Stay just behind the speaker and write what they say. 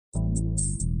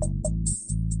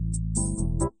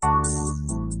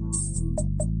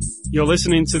You're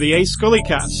listening to the A Scully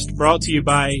Cast, brought to you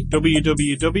by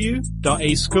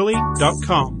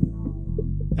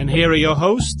www.ascully.com. And here are your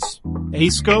hosts, A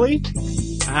Scully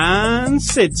and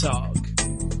Sid Talk.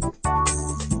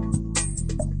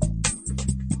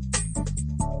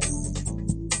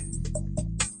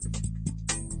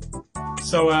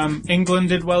 So, England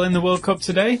did well in the World Cup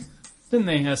today, didn't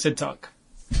they, Sid Talk?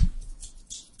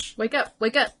 Wake up,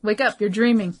 wake up, wake up, you're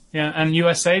dreaming. Yeah, and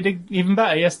USA did even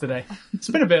better yesterday. It's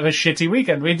been a bit of a shitty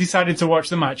weekend. We decided to watch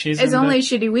the matches. It's only a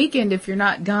shitty weekend if you're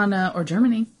not Ghana or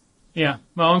Germany. Yeah,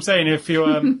 well, I'm saying if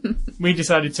you, we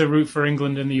decided to root for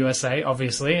England and the USA,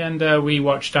 obviously, and we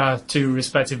watched our two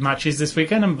respective matches this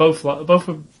weekend, and both were a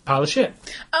pile of shit.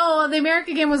 Oh, the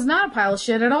America game was not a pile of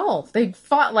shit at all. They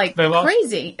fought like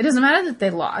crazy. It doesn't matter that they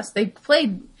lost. They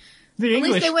played... The English,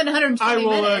 at least they went 120 I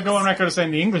will minutes. Go on record as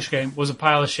saying the English game was a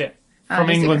pile of shit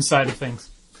from England's side of things.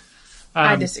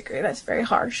 I disagree. That's very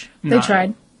harsh. They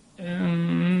tried.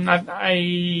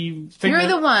 I think you're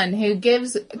the one who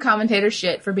gives commentators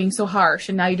shit for being so harsh,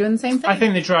 and now you're doing the same thing. I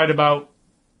think they tried about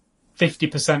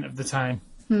 50% of the time.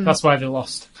 That's why they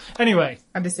lost. Anyway,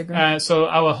 I disagree. So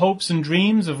our hopes and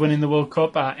dreams of winning the World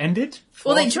Cup are ended.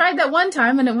 Well, they tried that one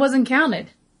time and it wasn't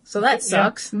counted. So that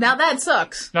sucks. Yeah. Now that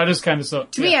sucks. That does kind of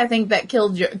suck. To me, I think that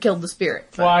killed the spirit.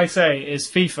 But. What I say is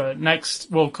FIFA, next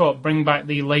World Cup, bring back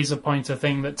the laser pointer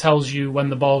thing that tells you when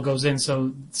the ball goes in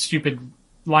so stupid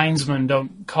linesmen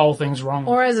don't call things wrong.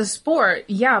 Or as a sport,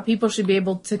 yeah, people should be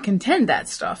able to contend that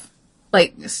stuff.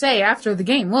 Like, say after the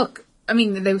game, look, I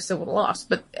mean, they still would have lost,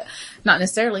 but not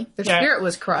necessarily. Their spirit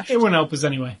was crushed. It wouldn't help us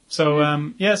anyway.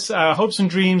 So, yes, our hopes and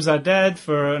dreams are dead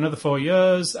for another 4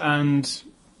 years, and...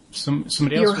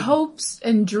 somebody else. Your hopes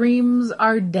and dreams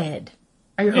are dead.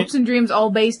 Are your hopes and dreams all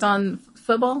based on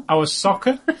football? Our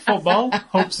football,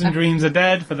 hopes and dreams are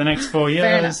dead for the next 4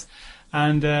 years.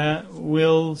 And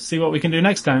we'll see what we can do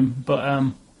next time.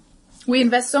 But we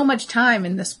invest so much time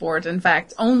in the sport, in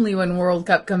fact, only when World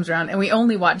Cup comes around, and we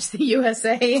only watch the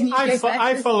USA and UK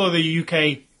I follow the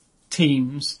UK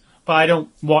teams, but I don't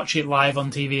watch it live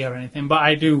on TV or anything. But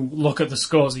I do look at the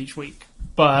scores each week.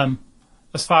 But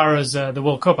as far as the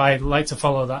World Cup, I like to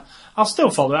follow that. I'll still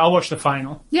follow it. I'll watch the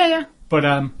final. Yeah. But,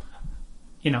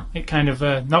 it kind of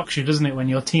knocks you, doesn't it, when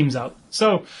your team's out.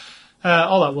 So,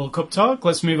 all that World Cup talk.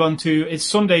 Let's move on to, it's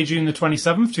Sunday, June the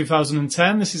 27th,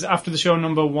 2010. This is After the Show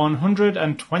number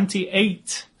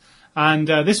 128. And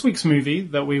this week's movie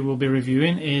that we will be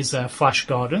reviewing is Flash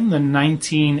Gordon, the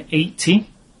 1980.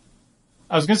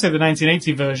 I was going to say the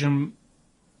 1980 version.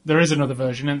 There is another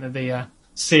version, isn't there? The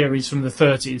series from the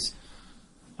 30s.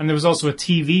 And there was also a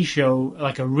TV show,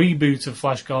 like a reboot of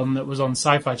Flash Gordon that was on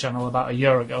Sci-Fi Channel about a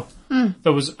year ago.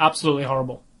 That was absolutely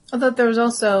horrible. I thought there was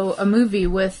also a movie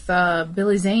with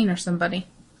Billy Zane or somebody.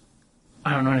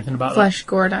 I don't know anything about Flash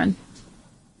Gordon.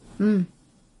 There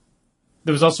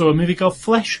was also a movie called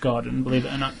Flesh Garden, believe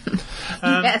it or not.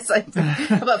 Yes,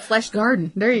 how about Flesh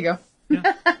Garden? There you go.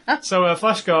 Yeah. So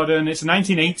Flash Gordon, it's a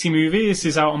 1980 movie. This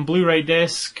is out on Blu-ray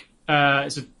disc.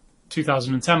 It's a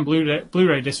 2010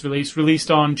 Blu-ray disc released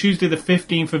on Tuesday the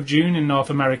 15th of June in North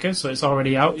America, so it's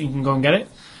already out. You can go and get it.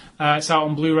 It's out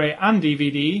on Blu-ray and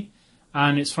DVD,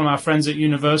 and it's from our friends at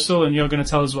Universal, and you're going to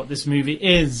tell us what this movie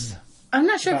is. I'm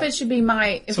not sure if it should be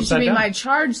my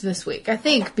charge this week. I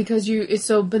think because it's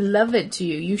so beloved to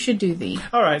you, you should do the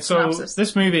Alright, so synopsis.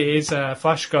 This movie is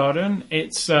Flash Gordon.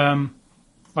 It's, like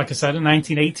I said, a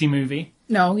 1980 movie.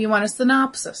 No, you want a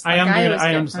synopsis. I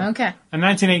understand. Okay. A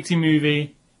 1980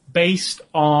 movie based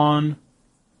on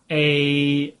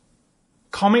a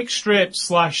comic strip /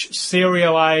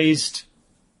 serialized...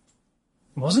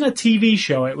 It wasn't a TV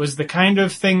show. It was the kind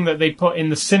of thing that they put in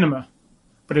the cinema.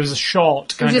 But it was a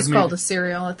short kind of movie. It was just called a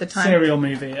serial at the time. Serial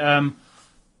movie.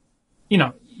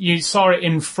 You saw it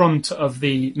in front of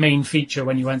the main feature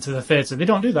when you went to the theatre. They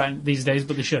don't do that these days,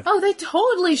 but they should. Oh, they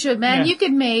totally should, man. Yeah. You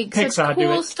could make Pixar such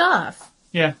cool stuff.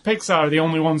 Yeah, Pixar are the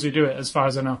only ones who do it, as far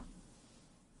as I know.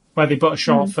 Where they put a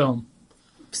short film.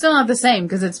 Still not the same,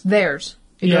 because it's theirs.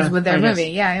 It goes with their movie.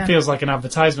 Yeah. Feels like an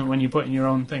advertisement when you put in your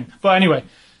own thing. But anyway,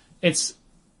 it's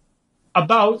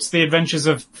about the adventures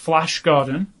of Flash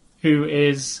Gordon, who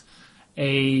is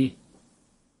in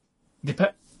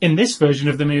this version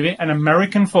of the movie, an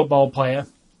American football player,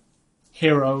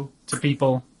 hero to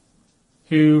people,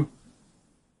 who,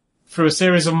 through a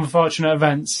series of unfortunate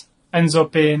events, ends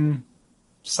up in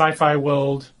sci-fi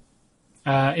world,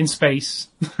 in space.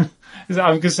 I was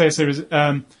going to say a series,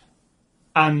 and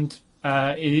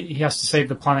he has to save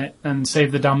the planet and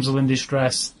save the damsel in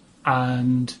distress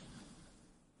and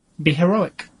be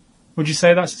heroic. Would you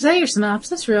say that's... Is that your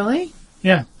synopsis, really?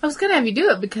 Yeah. I was going to have you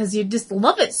do it because you just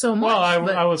love it so much. Well,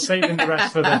 but... I was saving the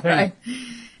rest for the thing. Right.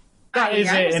 That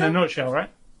is it in a nutshell, right?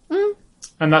 Mm.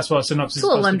 And that's what synopsis is.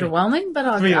 It's a little underwhelming,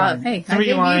 but hey, I gave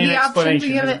you the option to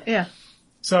give it. Yeah.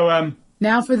 So,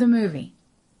 now for the movie.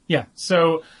 Yeah.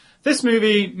 So, this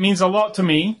movie means a lot to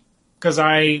me because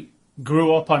I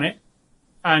grew up on it,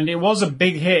 and it was a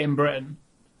big hit in Britain,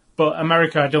 but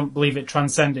America, I don't believe it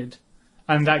transcended.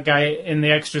 And that guy in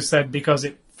the extras said because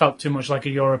it felt too much like a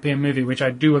European movie, which I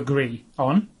do agree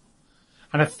on.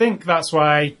 And I think that's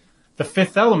why The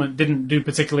Fifth Element didn't do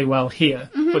particularly well here,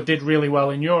 but did really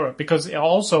well in Europe, because it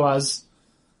also has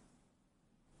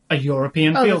a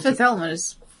European feel to it. The Fifth Element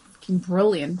is fucking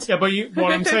brilliant. Yeah, but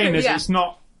what I'm saying is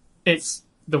Yeah. it's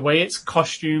the way it's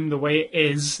costumed, the way it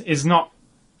is not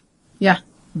Yeah.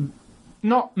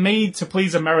 not made to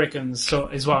please Americans, so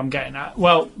is what I'm getting at.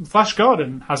 Well, Flash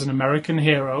Gordon has an American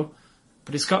hero,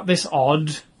 but it's got this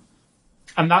odd,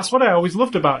 and that's what I always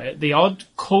loved about it, the odd,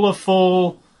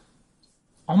 colourful,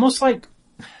 almost like,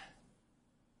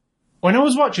 when I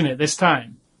was watching it this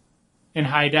time, in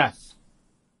high def,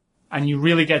 and you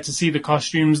really get to see the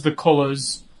costumes, the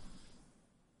colours,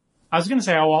 I was going to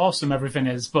say how awesome everything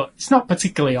is, but it's not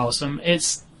particularly awesome.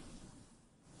 It's,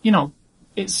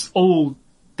 it's old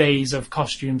days of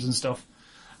costumes and stuff.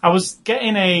 I was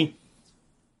getting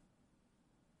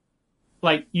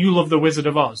you love the Wizard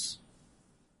of Oz.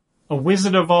 A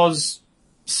Wizard of Oz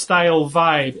style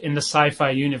vibe in the sci-fi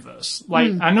universe.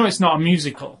 I know it's not a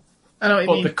musical, I know what you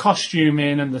but mean. the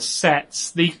costuming and the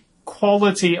sets, the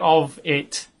quality of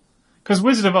it. Because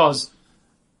Wizard of Oz,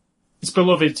 it's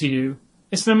beloved to you.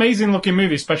 It's an amazing looking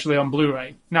movie, especially on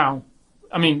Blu-ray. Now,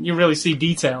 I mean, you really see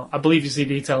detail. I believe you see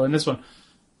detail in this one.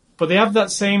 But they have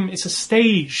that same, it's a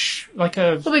stage, like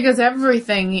a... Well, because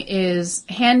everything is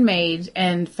handmade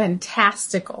and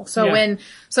fantastical. So Yeah. when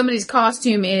somebody's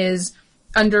costume is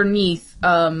underneath,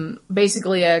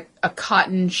 basically a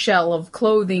cotton shell of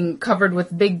clothing covered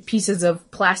with big pieces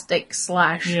of plastic /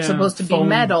 supposed to be foam.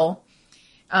 metal,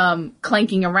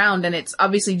 clanking around, and it's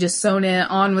obviously just sewn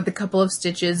on with a couple of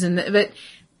stitches, but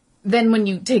then when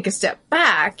you take a step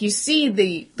back, you see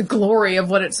the glory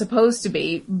of what it's supposed to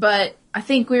be, but I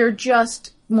think we're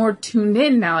just more tuned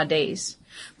in nowadays.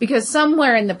 Because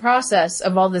somewhere in the process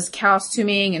of all this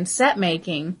costuming and set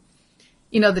making,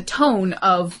 the tone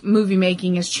of movie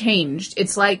making has changed.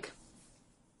 It's like,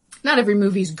 not every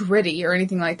movie's gritty or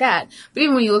anything like that, but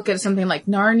even when you look at something like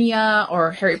Narnia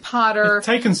or Harry Potter... It's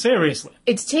taken seriously.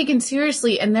 It's taken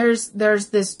seriously, and there's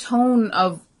this tone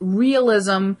of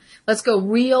realism. Let's go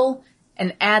real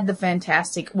and add the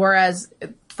fantastic. Whereas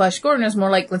Flash Gordon is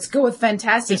more like, let's go with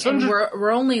fantastic, and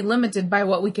we're only limited by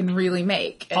what we can really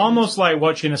make. And Almost like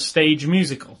watching a stage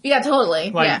musical. yeah, totally.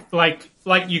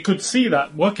 Like you could see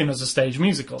that working as a stage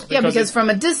musical. Because from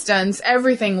a distance,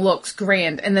 everything looks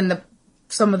grand, and then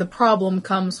some of the problem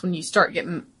comes when you start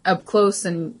getting up close,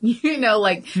 and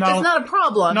it's not a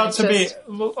problem. Not to be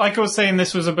like I was saying,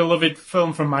 this was a beloved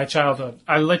film from my childhood.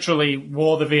 I literally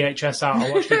wore the VHS out.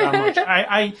 I watched it that much.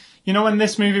 I when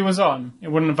this movie was on,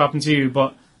 it wouldn't have happened to you,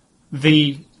 but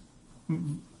the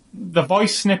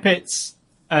voice snippets,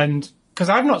 and because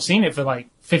I've not seen it for like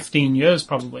 15 years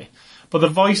probably, but the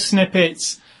voice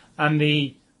snippets and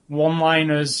the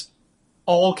one-liners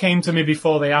all came to me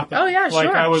before they happened. Oh yeah, sure.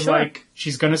 Like I was sure. like,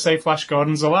 she's going to say Flash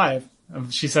Gordon's alive.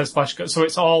 And she says Flash Gordon. So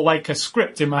it's all like a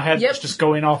script in my head that's just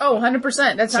going off. Oh,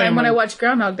 100%. That's how when I watch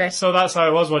Groundhog Day. So that's how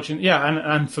I was watching. Yeah,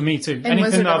 and for me too. And Anything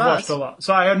Wizard that of I've Oz. watched a lot.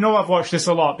 So I know I've watched this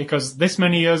a lot because this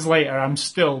many years later, I'm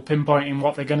still pinpointing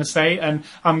what they're going to say. And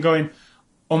I'm going,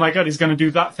 oh my God, he's going to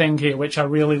do that thing here, which I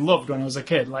really loved when I was a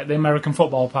kid. Like the American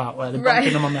football part where they're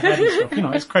bumping them on the head and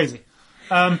stuff. It's crazy.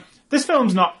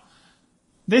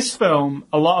 This film,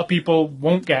 a lot of people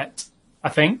won't get, I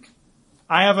think.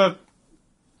 I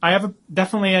have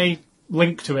definitely a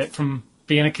link to it from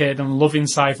being a kid and loving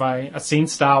sci-fi. I've seen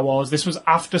Star Wars. This was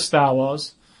after Star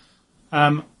Wars.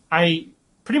 I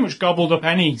pretty much gobbled up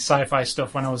any sci-fi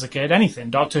stuff when I was a kid. Anything.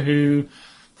 Doctor Who,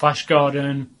 Flash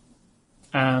Gordon,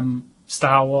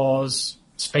 Star Wars,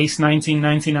 Space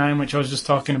 1999, which I was just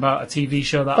talking about, a TV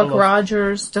show that I Buck love.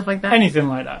 Rogers, stuff like that. Anything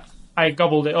like that. I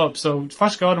gobbled it up. So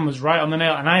Flash Gordon was right on the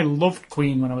nail, and I loved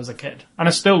Queen when I was a kid. And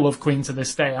I still love Queen to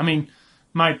this day. I mean,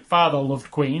 my father loved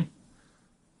Queen.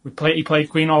 He played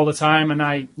Queen all the time, and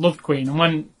I loved Queen. And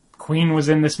when Queen was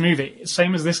in this movie,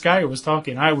 same as this guy who was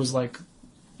talking, I was like,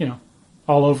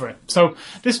 all over it. So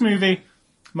this movie,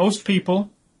 most people...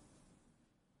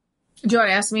 Do you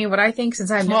want to ask me what I think since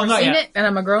I've never seen it and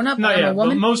I'm a grown-up and I'm a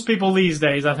woman? But most people these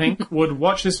days, I think, would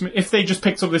watch this... If they just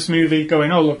picked up this movie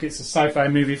going, oh, look, it's a sci-fi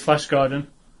movie, Flash Gordon.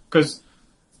 Because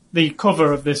the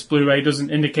cover of this Blu-ray doesn't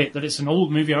indicate that it's an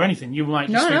old movie or anything. You might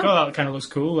just think, oh, that kind of looks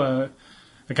cool. A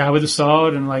guy with a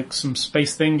sword and like some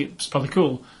space thing. It's probably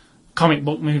cool. Comic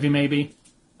book movie, maybe.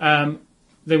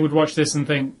 They would watch this and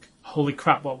think, holy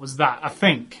crap, what was that? I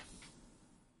think.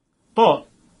 But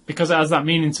because it has that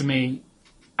meaning to me,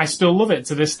 I still love it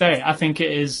to this day. I think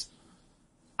it is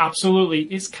absolutely,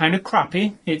 it's kind of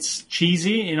crappy. It's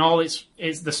cheesy in all its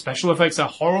the special effects are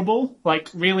horrible, like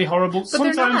really horrible. But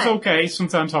sometimes okay,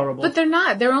 sometimes horrible. But they're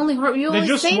not. They're only horrible. You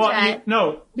only say that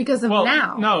because of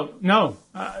now. No.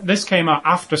 This came out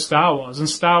after Star Wars, and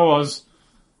Star Wars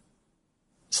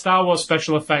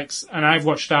special effects, and I've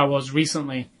watched Star Wars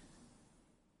recently,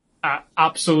 are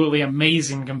absolutely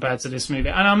amazing compared to this movie.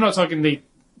 And I'm not talking they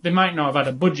might not have had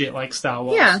a budget like Star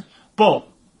Wars. Yeah. But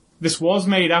this was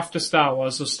made after Star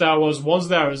Wars, so Star Wars was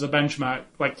there as a benchmark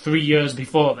like 3 years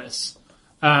before this.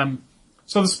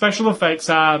 So the special effects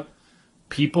are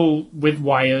people with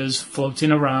wires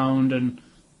floating around and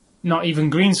not even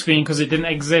green screen because it didn't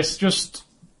exist. Just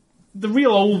the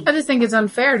real old... I just think it's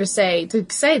unfair to say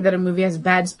that a movie has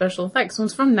bad special effects when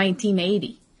it's from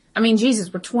 1980. I mean,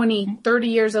 Jesus, we're 20, 30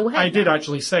 years away. I did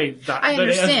actually say that. I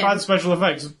understand. It has bad special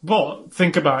effects, but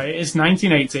think about it. It's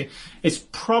 1980. It's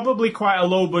probably quite a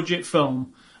low-budget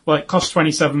film. Well, it cost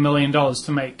 $27 million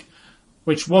to make,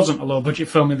 which wasn't a low-budget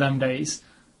film in them days.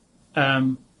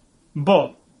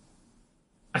 But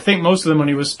I think most of the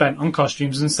money was spent on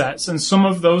costumes and sets, and some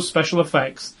of those special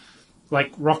effects,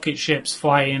 like rocket ships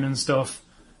flying and stuff,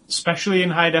 especially in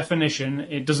high definition,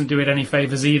 it doesn't do it any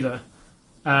favours either.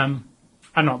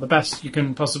 Are not the best you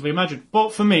can possibly imagine. But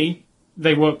for me,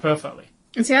 they work perfectly.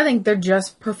 And see, I think they're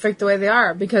just perfect the way they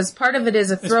are, because part of it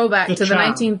is a throwback to the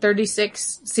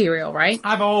 1936 serial, right?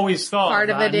 I've always thought part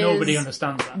that, of it nobody is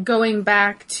understands that. Going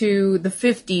back to the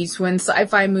 50s when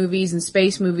sci-fi movies and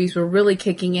space movies were really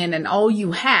kicking in, and all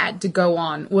you had to go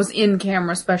on was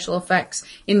in-camera special effects,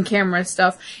 in-camera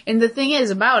stuff. And the thing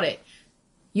is about it,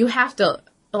 you have to,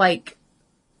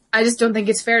 I just don't think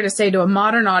it's fair to say to a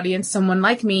modern audience, someone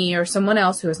like me or someone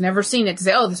else who has never seen it, to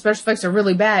say, oh, the special effects are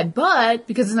really bad, but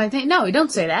because it's 19... No, you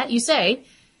don't say that. You say,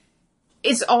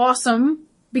 it's awesome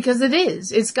because it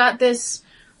is. It's got this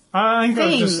I think thing.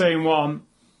 I was just saying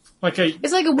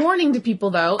It's like a warning to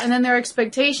people, though, and then their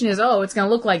expectation is, oh, it's going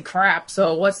to look like crap,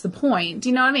 so what's the point? Do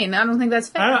you know what I mean? I don't think that's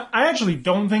fair. I actually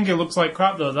don't think it looks like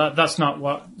crap, though. That's not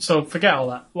what... So forget all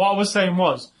that. What I was saying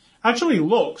was, actually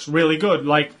looks really good.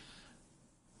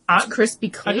 It's crispy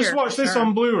clear. I just watched this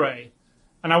on Blu-ray,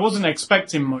 and I wasn't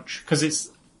expecting much, because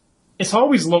it's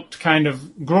always looked kind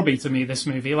of grubby to me, this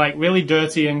movie, like really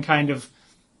dirty and kind of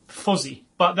fuzzy.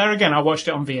 But there again, I watched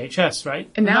it on VHS, right?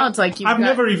 And now it's like I've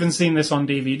never even seen this on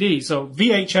DVD, so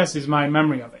VHS is my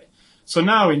memory of it. So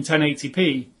now in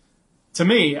 1080p, to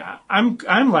me,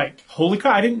 I'm like, holy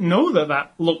crap, I didn't know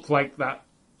that looked like that.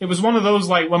 It was one of those,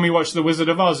 like, when we watched The Wizard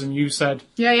of Oz and you said...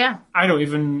 Yeah. I don't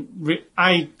even...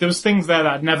 there was things there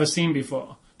that I'd never seen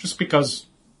before. Just because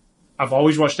I've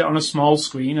always watched it on a small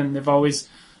screen and they've always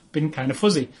been kind of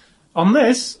fuzzy. On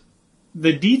this,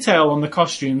 the detail on the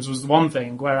costumes was one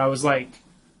thing where I was like,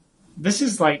 this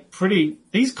is, like, pretty...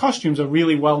 These costumes are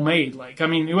really well made. Like, I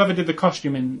mean, whoever did the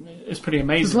costuming is pretty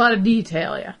amazing. There's a lot of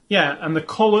detail, yeah. Yeah, and the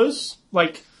colours,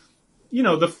 like,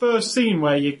 the first scene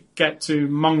where you get to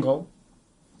Mongol...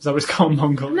 Is that what it's called,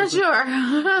 Mongol? I'm not sure.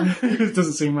 It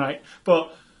doesn't seem right.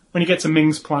 But when you get to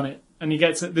Ming's planet, and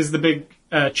there's the big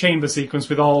chamber sequence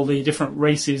with all the different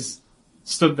races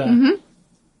stood there. Mm-hmm.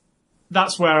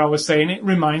 That's where I was saying it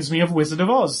reminds me of Wizard of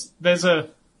Oz. There's a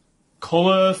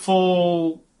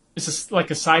colourful... like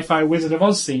a sci-fi Wizard of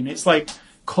Oz scene. It's like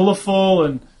colourful,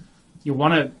 and you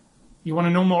want to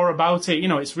know more about it.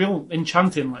 It's real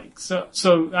enchanting. Like so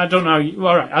I don't know.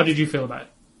 All right, how did you feel about it?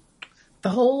 The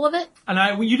whole of it?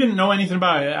 And you didn't know anything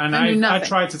about it, and I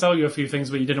tried to tell you a few things,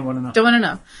 but you didn't want to know. Don't want to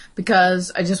know,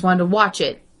 because I just wanted to watch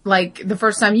it. Like, the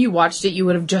first time you watched it, you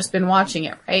would have just been watching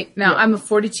it, right? Now, yeah. I'm a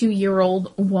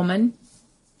 42-year-old woman.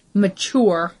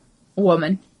 Mature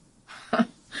woman.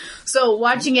 So,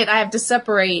 watching it, I have to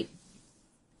separate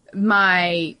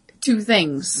my two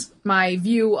things. My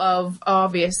view of,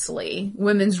 obviously,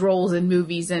 women's roles in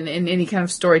movies and in any kind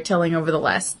of storytelling over the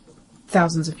last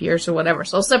thousands of years or whatever.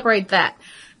 So I'll separate that.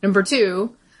 Number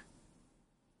two,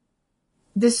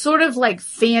 this sort of like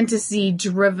fantasy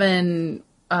driven,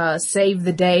 save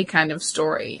the day kind of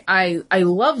story. I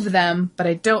love them,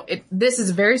 but this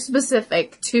is very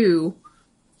specific to,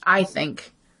 I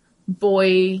think,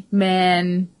 boy,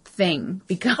 man thing,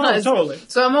 because, totally.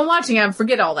 So I'm watching it, I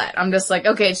forget all that. I'm just like,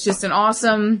 okay, it's just an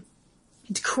awesome,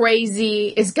 it's crazy.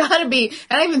 It's gotta be,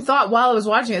 and I even thought while I was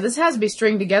watching it, this has to be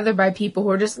stringed together by people who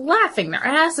are just laughing their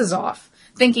asses off,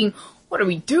 thinking, what are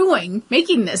we doing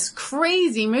making this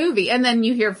crazy movie? And then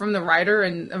you hear from the writer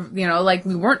and, like,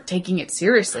 we weren't taking it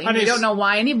seriously. And we don't know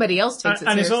why anybody else takes it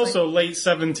seriously. And it's also late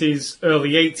 70s,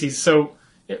 early 80s, so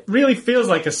it really feels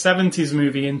like a 70s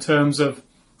movie in terms of,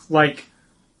 like,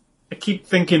 I keep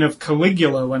thinking of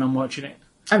Caligula when I'm watching it.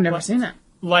 I've never seen that.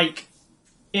 Like,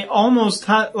 it almost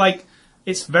had, like,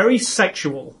 it's very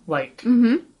sexual, like,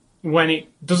 when it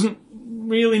doesn't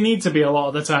really need to be a lot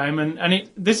of the time, and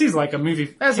this is like a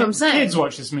movie. That's what I'm saying. Kids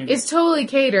watch this movie. It's totally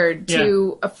catered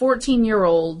to a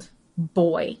 14-year-old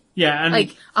boy. Yeah, and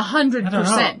like 100%. I don't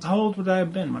know, how old would I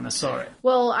have been when I saw it?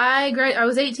 Well, I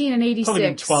was 18 in 86. Probably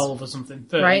been 12 or something,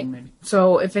 13 right? maybe.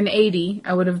 So if in 80,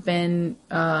 I would have been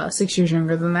 6 years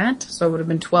younger than that. So I would have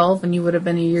been 12, and you would have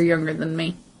been a year younger than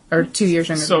me, or 2 years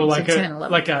younger than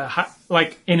me. So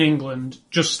like in England,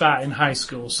 just starting high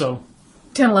school. So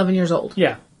 10, 11 years old.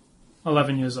 Yeah,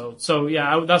 11 years old. So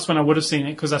yeah, that's when I would have seen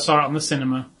it because I saw it on the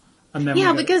cinema. And then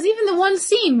because even the one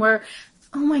scene where,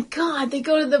 oh my God, they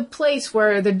go to the place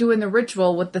where they're doing the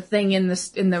ritual with the thing in the.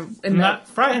 That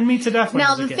frightened me to death.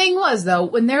 Now the thing was though,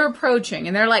 when they're approaching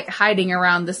and they're like hiding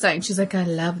around the site, and she's like, "I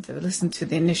love to listen to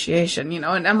the initiation,"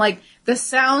 and I'm like, the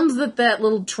sounds that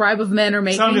little tribe of men are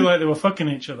making. It sounded like they were fucking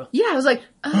each other. Yeah, I was like,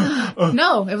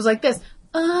 no, it was like this.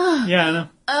 Yeah, I know.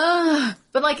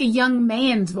 But like a young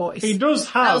man's voice. He does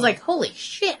have. I was like, holy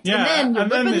shit. Yeah, and then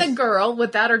you're whipping the girl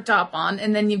without her top on,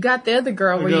 and then you've got the other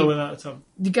girl without a top.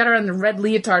 You got her in the red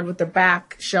leotard with the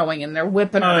back showing, and they're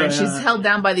whipping her, and she's held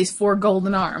down by these 4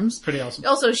 golden arms. Pretty awesome.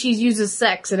 Also, she uses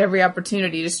sex at every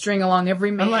opportunity to string along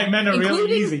every man. And like men are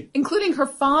really easy. Including her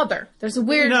father. There's a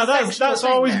weird that's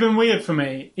always been weird for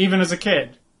me, even as a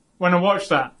kid. When I watched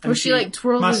that. Where she like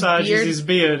twirls massages his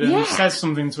beard and says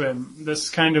something to him. There's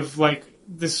kind of like,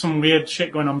 there's some weird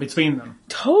shit going on between them.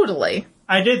 Totally.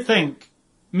 I did think,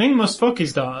 Ming must fuck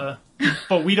his daughter,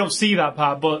 but we don't see that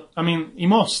part, but, I mean, he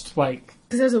must, like.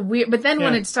 Because there's a weird, but then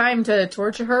when it's time to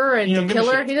torture her and to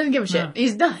kill her, he doesn't give a shit. No.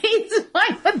 He's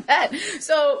fine with that.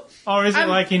 So. Or is it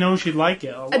like he knows she'd like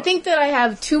it? Or what? I think that I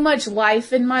have too much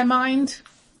life in my mind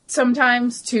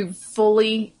sometimes to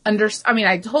fully understand. I mean,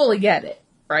 I totally get it.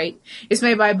 Right? It's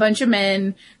made by a bunch of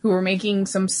men who were making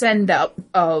some send-up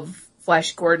of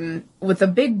Flash Gordon with a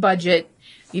big budget.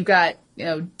 You've got,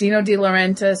 Dino De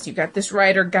Laurentiis, you've got this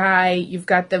writer guy, you've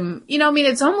got them,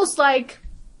 it's almost like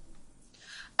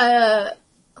a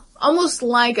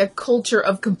culture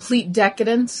of complete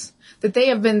decadence. That they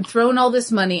have been thrown all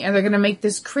this money and they're going to make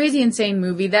this crazy, insane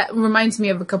movie. That reminds me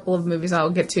of a couple of movies I'll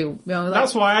get to.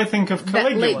 That's why I think of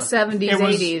Caligula. Late 70s,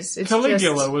 80s. It's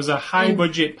Caligula was a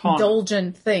high-budget porn.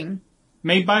 Indulgent thing.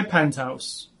 Made by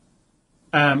Penthouse.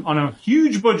 On a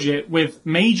huge budget with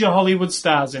major Hollywood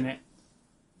stars in it.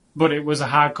 But it was a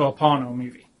hardcore porno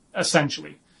movie,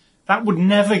 essentially. That would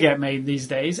never get made these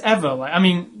days, ever.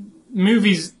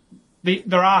 Movies...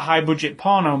 There are high-budget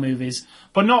porno movies,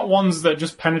 but not ones that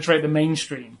just penetrate the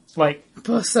mainstream. So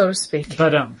to speak.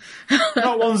 But,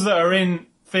 not ones that are in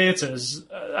theatres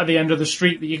at the end of the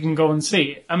street that you can go and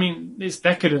see. I mean, it's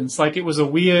decadence. It was a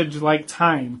weird,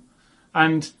 time.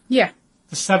 And the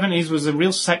 70s was a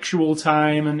real sexual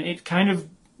time, and it kind of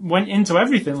went into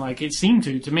everything, it seemed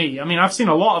to me. I mean, I've seen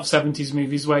a lot of 70s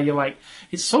movies where you're like,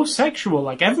 it's so sexual,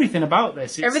 everything about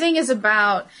this. Everything is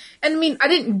about, and I mean, I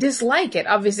didn't dislike it,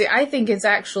 obviously. I think it's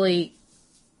actually,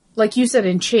 like you said,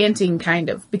 enchanting, kind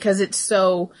of, because it's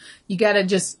so, you gotta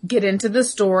just get into the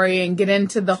story and get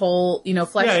into the whole, Flash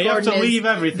Gordon. Yeah, you have to leave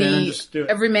everything and just do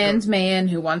it. Every man's man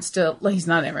who wants to, he's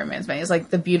not every man's man, he's like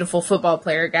the beautiful football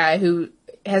player guy who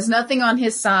has nothing on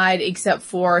his side except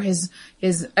for his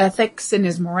ethics and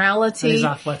his morality and his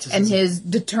athleticism and his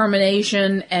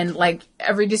determination, and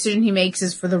every decision he makes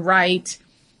is for the right.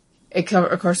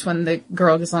 Of course, when the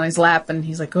girl gets on his lap and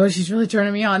he's like, "Oh, she's really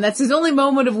turning me on." That's his only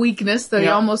moment of weakness that he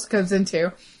almost comes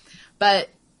into. But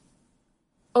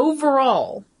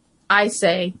overall, I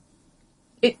say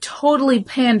it totally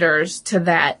panders to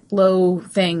that low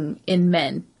thing in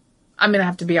men. I'm gonna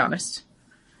have to be honest.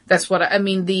 That's what I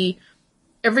mean.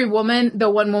 Every woman, the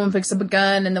one woman picks up a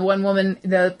gun, and the one woman,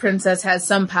 the princess, has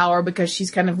some power because she's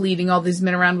kind of leading all these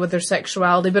men around with her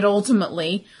sexuality. But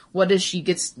ultimately, what is she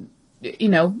gets,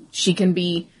 she can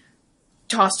be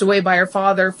tossed away by her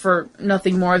father for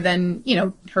nothing more than,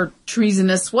 her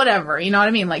treasonous whatever. You know what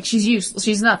I mean? She's useless.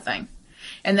 She's nothing.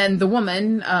 And then the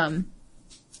woman,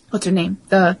 what's her name?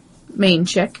 The main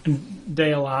chick.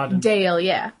 Dale Arden. Dale,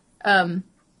 yeah.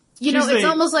 It's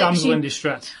almost like damsel in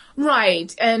distress.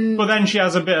 Right, and... But then she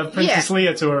has a bit of Princess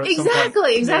Leia to her at some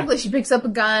point. Exactly. She picks up a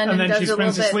gun and then does she's a little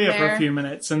Princess bit Leia for there. a few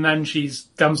minutes, and then she's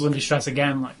damsel in distress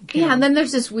again. And then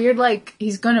there's this weird,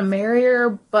 he's gonna marry her,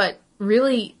 but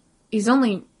really,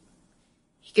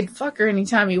 he he can fuck her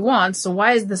anytime he wants, so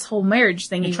why is this whole marriage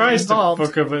thing He even tries involved? to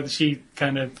fuck her, but she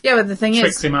kind of Yeah, but the thing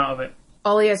tricks is, him out of it.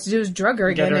 all he has to do is drug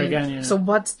her Get again. her and again, yeah. So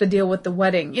what's the deal with the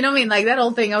wedding? You know what I mean? Like that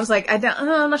whole thing, I was like, I'm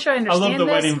not sure I I understand love the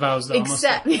this, wedding vows, though.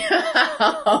 Except, In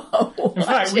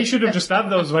fact, we should have just had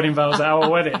those wedding vows at our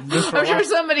wedding. Just for I'm a sure while.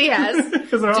 somebody has.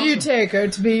 'Cause they're Do you awesome. take her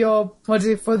to be your, for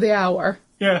the hour?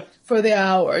 Yeah, For the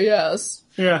hour, yes.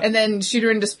 yeah, And then shoot her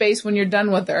into space when you're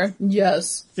done with her.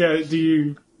 Yes. yeah. Do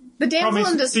you The damsel in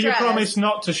promise? Do you distress. promise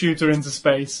not to shoot her into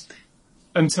space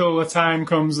until the time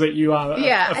comes that you are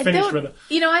I finished don't, with her?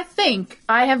 You know, I think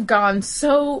I have gone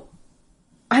so,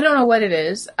 I don't know what it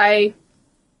is. I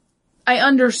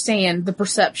understand the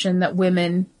perception that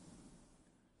women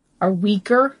are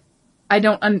weaker. I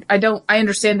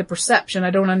understand the perception.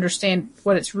 I don't understand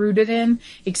what it's rooted in,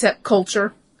 except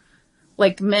culture.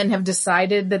 Like, men have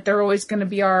decided that they're always going to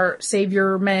be our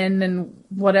savior men and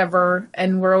whatever,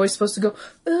 and we're always supposed to go,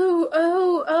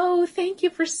 oh, thank you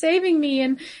for saving me,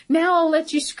 and now I'll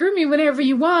let you screw me whenever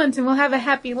you want, and we'll have a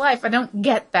happy life. I don't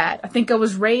get that. I think I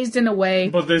was raised in a way...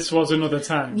 But this was another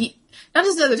time. Not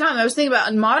just another time, I was thinking about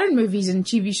in modern movies and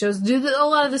TV shows do a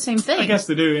lot of the same thing. I guess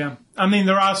they do, yeah. I mean,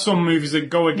 there are some movies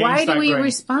that go against Why that do we grain.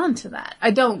 respond to that?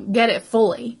 I don't get it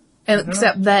fully,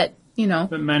 except that, you know...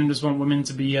 That men just want women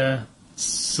to be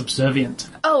subservient.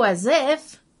 Oh, as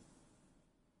if.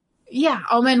 Yeah,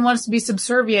 all men want us to be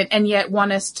subservient and yet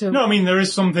want us to... No, I mean, there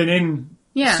is something in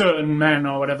Yeah. certain men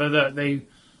or whatever that they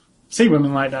see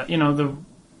women like that. You know,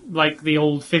 like the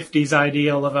old 50s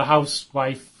ideal of a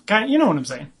housewife. You know what I'm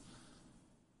saying?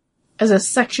 As a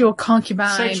sexual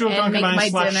concubine, Sexual and make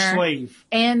concubine my / dinner. slave.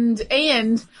 And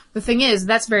the thing is,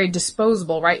 that's very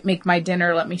disposable, right? Make my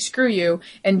dinner, let me screw you.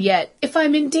 And yet, if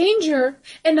I'm in danger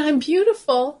and I'm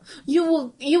beautiful,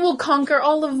 you will conquer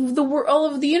all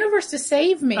of the universe to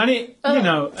save me. And you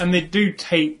know, and they do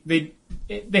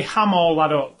they ham all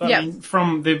that up. I mean,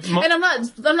 from the... And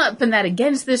I'm not putting that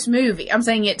against this movie. I'm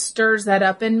saying it stirs that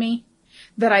up in me.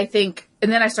 That I think, and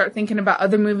then I start thinking about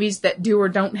other movies that do or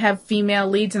don't have female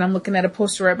leads, and I'm looking at a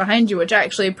poster right behind you, which I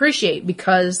actually appreciate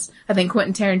because I think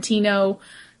Quentin Tarantino,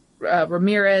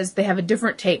 Ramirez, they have a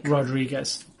different take.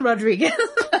 Rodriguez.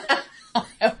 I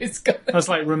always go. That's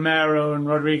like Romero and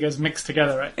Rodriguez mixed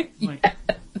together, right? Like,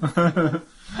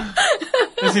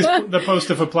 this is the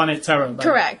poster for Planet Terror. By the way.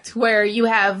 Correct, where you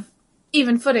have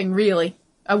even footing, really.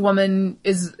 A woman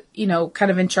is, you know,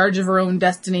 kind of in charge of her own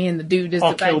destiny, and the dude is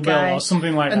Or the bad Kill Bill guy. or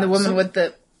something like and that. the woman with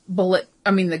the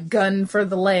the gun for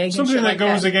the leg. Something and that shit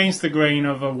goes like against the grain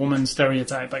of a woman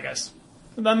stereotype, I guess.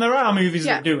 But then there are movies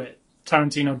that do it.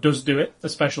 Tarantino does do it,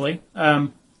 especially.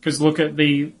 Because look at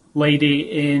the lady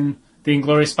in The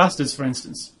Inglourious Basterds, for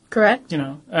instance. Correct. You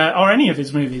know, or any of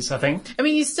his movies, I think. I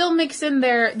mean, you still mix in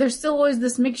there's still always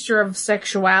this mixture of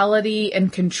sexuality and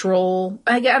control.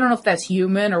 I don't know if that's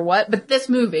human or what, but this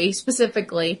movie,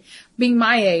 specifically, being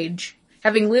my age,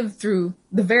 having lived through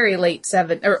the very late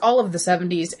all of the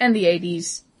 70s and the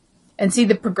 80s, and see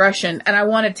the progression, and I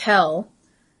want to tell,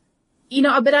 you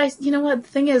know, but you know what, the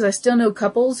thing is, I still know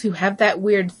couples who have that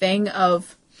weird thing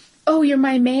of, oh, you're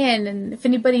my man, and if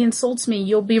anybody insults me,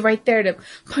 you'll be right there to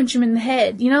punch him in the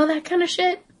head. You know, that kind of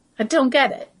shit? I don't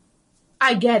get it.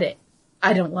 I get it.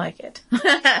 I don't like it.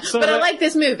 But I like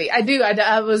this movie. I do.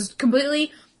 I was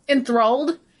completely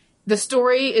enthralled. The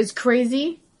story is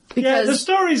crazy. Because the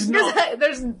story's not...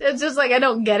 It's just like, I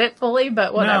don't get it fully,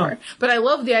 but whatever. No. But I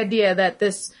love the idea that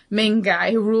this main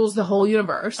guy who rules the whole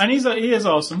universe... And he is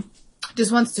awesome.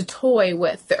 Just wants to toy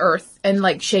with the Earth and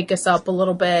like shake us up a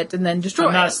little bit and then destroy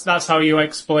us. That's how you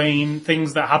explain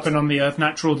things that happen on the Earth,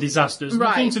 natural disasters. Right.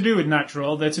 Nothing to do with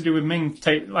natural. They're to do with Ming,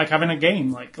 like having a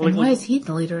game, like And why is he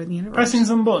the leader of the universe? pressing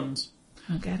some buttons.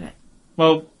 I don't get it.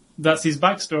 Well, that's his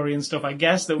backstory and stuff, I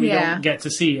guess, that we don't get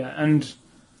to see yet.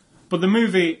 But the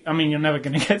movie, I mean, you're never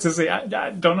going to get to see.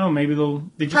 I don't know. Maybe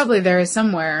they just Probably there is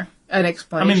somewhere an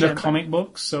explanation. I'm in the comic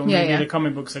books, so maybe the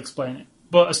comic books explain it.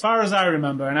 But as far as I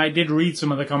remember, and I did read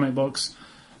some of the comic books,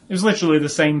 it was literally the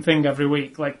same thing every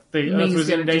week. Like, the Earth was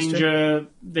in danger,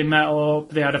 they met up,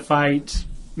 they had a fight,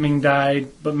 Ming died,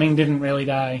 but Ming didn't really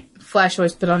die. Flash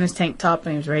always put on his tank top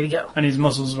and he was ready to go. And his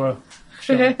muscles were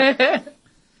shown.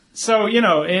 So, you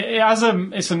know,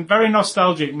 it's a very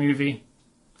nostalgic movie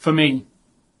for me.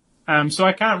 So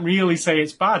I can't really say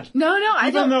it's bad. No,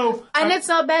 I don't. Though, and it's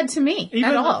not bad to me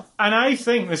at all. And I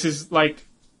think this is like,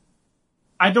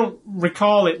 I don't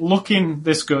recall it looking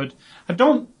this good.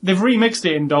 They've remixed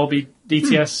it in Dolby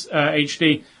DTS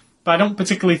HD, but I don't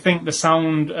particularly think the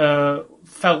sound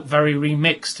felt very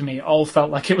remixed to me. It all felt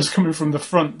like it was coming from the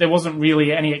front. There wasn't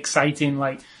really any exciting,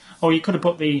 like, oh, you could have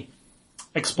put the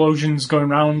explosions going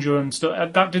around you and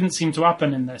stuff. That didn't seem to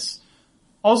happen in this.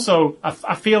 Also,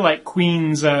 I feel like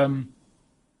Queen's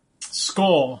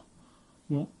score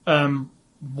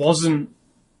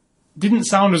didn't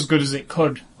sound as good as it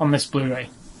could on this Blu-ray.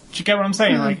 Do you get what I'm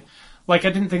saying? Like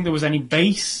I didn't think there was any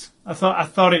bass. I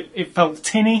thought it felt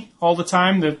tinny all the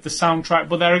time, the soundtrack.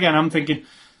 But there again, I'm thinking,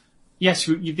 yes,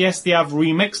 they have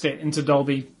remixed it into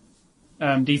Dolby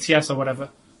DTS or whatever,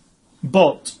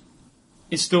 but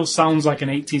it still sounds like an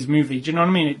 80s movie. Do you know what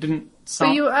I mean? It didn't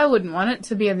sound... But I wouldn't want it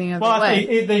to be any other well,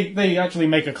 way. They actually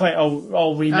make a claim,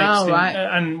 all remixed. Oh, right.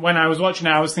 And when I was watching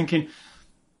it, I was thinking,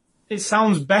 it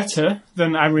sounds better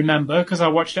than I remember, because I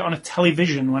watched it on a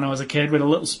television when I was a kid with a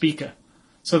little speaker.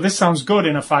 So this sounds good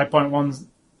in a 5.1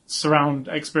 surround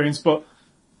experience, but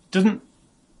there's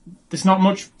not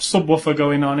much subwoofer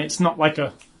going on. It's not like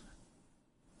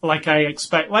I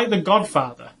expect, like The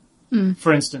Godfather,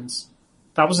 for instance.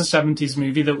 That was a 70s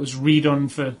movie that was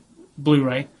redone for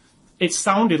Blu-ray. It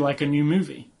sounded like a new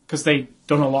movie because they'd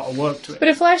done a lot of work to it. But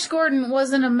if Flash Gordon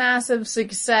wasn't a massive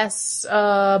success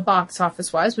box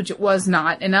office-wise, which it was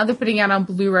not, and now they're putting it out on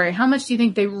Blu-ray, how much do you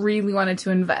think they really wanted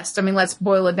to invest? I mean, let's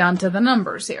boil it down to the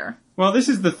numbers here. Well, this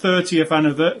is the 30th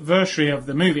anniversary of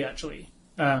the movie, actually.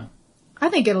 I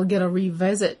think it'll get a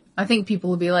revisit. I think people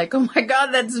will be like, oh my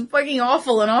god, that's fucking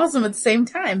awful and awesome at the same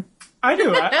time. I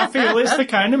do. I feel it's the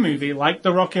kind of movie like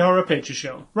the Rocky Horror Picture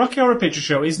Show. Rocky Horror Picture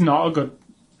Show is not a good...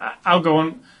 I'll go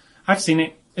on. I've seen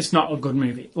it. It's not a good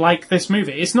movie. Like this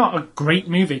movie. It's not a great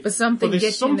movie. But something there's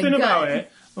gets you in the something about gut.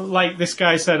 it, like this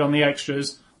guy said on the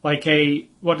extras, like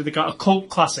what did they call it? A cult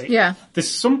classic. Yeah. There's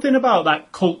something about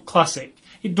that cult classic.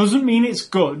 It doesn't mean it's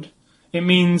good. It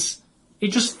means it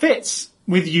just fits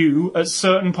with you at a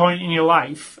certain point in your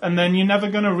life, and then you're never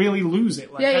going to really lose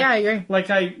it. Like I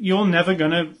agree. You're never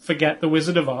going to forget The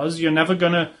Wizard of Oz. You're never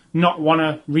going to not want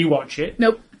to rewatch it.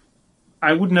 Nope.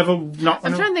 I would never not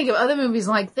I'm trying to think of other movies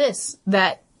like this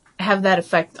that have that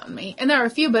effect on me. And there are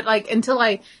a few, but like until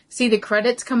I see the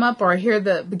credits come up or I hear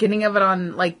the beginning of it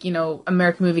on like, you know,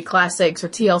 American Movie Classics or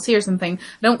TLC or something,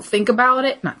 I don't think about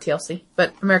it. Not TLC,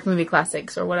 but American Movie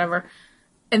Classics or whatever.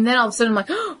 And then all of a sudden I'm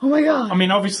like, oh my god. I mean,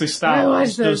 obviously Star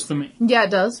Wars does for me. Yeah, it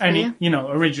does. Any,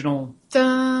 original.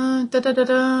 Da, da, da, da,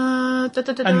 da, da,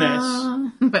 da, da,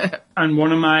 And this. And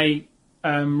one of my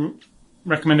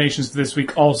recommendations for this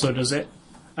week also does it.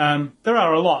 There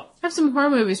are a lot. I have some horror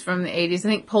movies from the 80s. I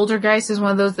think Poltergeist is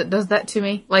one of those that does that to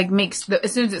me. Like,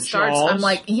 as soon as it starts, Jaws. I'm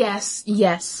like, yes,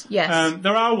 yes, yes.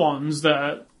 There are ones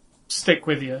that stick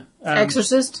with you.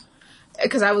 Exorcist?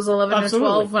 Because I was 11 Absolutely.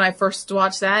 or 12 when I first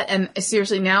watched that, and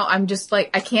seriously now, I'm just like,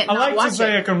 I can't I not like watch to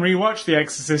say it. I can rewatch The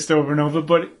Exorcist over and over,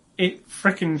 but it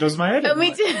frickin' does my head in.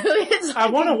 Me too. It's like I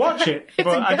want to watch it, it's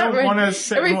but a I don't gut-wrench. want to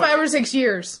sit Every and watch 5 or 6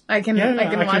 years, I can I watch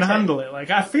can it. handle it.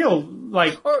 Like, I feel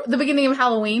like... Or the beginning of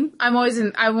Halloween. I'm always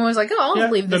like, oh,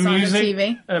 I'll leave this the on music,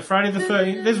 the TV. Friday the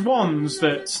 13th. There's ones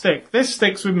that stick. This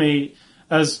sticks with me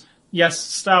as, yes,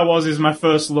 Star Wars is my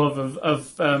first love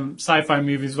of sci-fi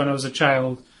movies when I was a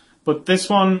child. But this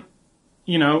one,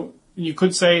 you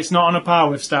could say it's not on a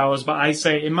par with Star Wars, but I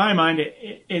say, in my mind,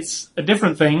 it's a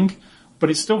different thing,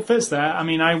 but it still fits there. I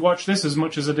mean, I watched this as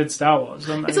much as I did Star Wars.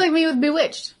 It's like me with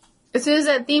Bewitched. As soon as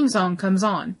that theme song comes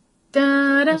on,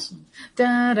 da-da,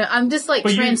 da-da, I'm just like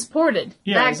transported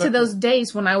back to those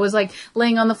days when I was like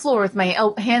laying on the floor with my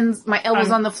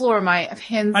elbows on the floor, my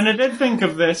hands. And I did think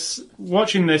of this,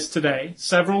 watching this today,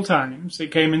 several times.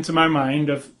 It came into my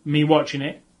mind of me watching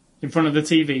it in front of the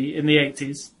TV in the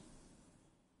 80s.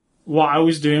 What I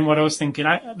was doing, what I was thinking,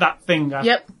 that thing.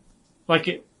 Yep. Like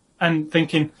it, and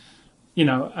thinking,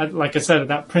 like I said,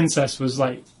 that princess was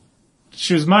like,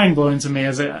 she was mind blowing to me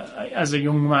as a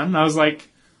young man. I was like,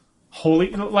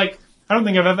 holy, like, I don't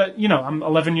think I've ever, I'm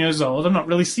 11 years old. I've not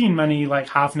really seen many like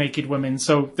half naked women.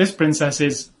 So this princess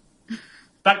is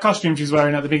that costume she's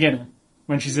wearing at the beginning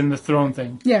when she's in the throne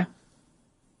thing. Yeah.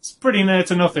 It's pretty near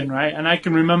to nothing, right? And I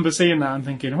can remember seeing that and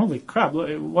thinking, holy crap, look,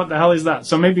 what the hell is that?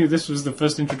 So maybe this was the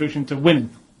first introduction to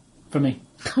women for me.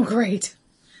 Oh, great.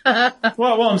 Well,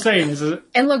 what I'm saying is...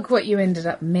 And look what you ended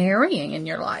up marrying in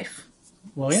your life.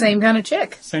 Well, yeah. Same kind of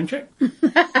chick. Same chick. But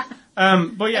yeah.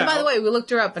 And by the way, we looked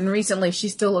her up, and recently she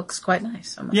still looks quite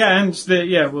nice. Yeah, and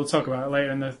we'll talk about it later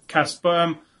in the cast.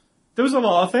 But there was a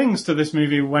lot of things to this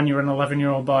movie when you're an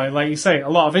 11-year-old boy. Like you say, a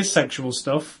lot of his sexual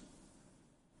stuff.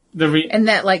 And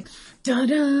that, like,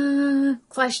 da-da,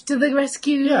 Flash to the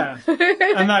rescue. Yeah.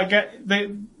 And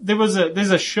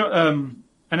there's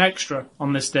an extra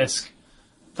on this disc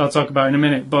that I'll talk about in a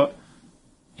minute, but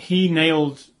he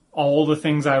nailed all the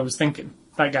things I was thinking,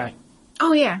 that guy.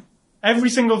 Oh, yeah. Every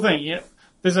single thing. Yeah.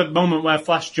 There's a moment where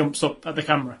Flash jumps up at the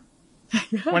camera.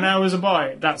 when I was a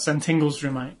boy, that sent tingles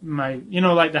through my, you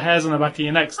know, like the hairs on the back of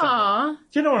your neck. Aww.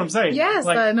 Do you know what I'm saying? Yes,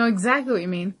 like, I know exactly what you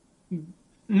mean.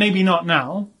 Maybe not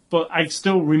now, but I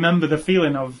still remember the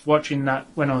feeling of watching that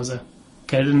when I was a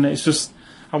kid, and it's just,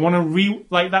 I want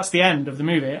to that's the end of the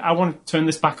movie. I want to turn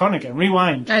this back on again,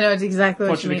 rewind. I know it's exactly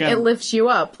what Watch you it mean. again. It lifts you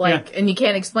up, and you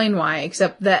can't explain why,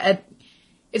 except that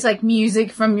it's like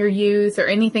music from your youth or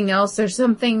anything else. There's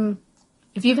something,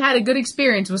 if you've had a good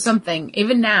experience with something,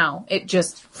 even now,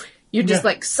 you're just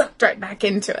like sucked right back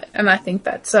into it. And I think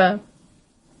that's,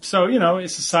 So, you know,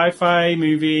 it's a sci-fi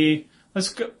movie.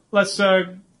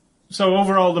 So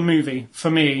overall the movie, for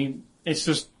me, it's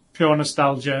just pure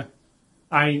nostalgia.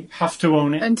 I have to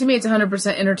own it. and to me it's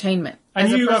 100% entertainment. And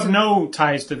As a you have person. no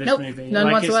ties to this Nope, movie. none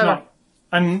like, whatsoever. It's not,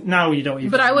 and now you don't even.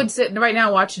 But I would sit right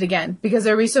now, watch it again, because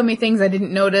there were so many things I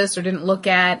didn't notice or didn't look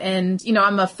at. And, you know,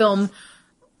 I'm a film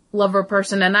lover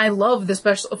person, and I love the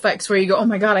special effects where you go, oh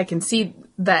my god, I can see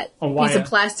that piece of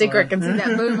plastic, or I can see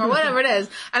that boom, or whatever it is.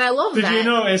 And I love that. Did you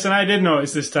notice, and I did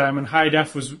notice this time, and High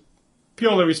Def was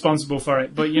purely responsible for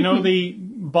it, but you know the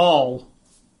ball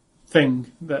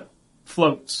thing that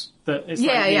floats? That it's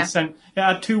it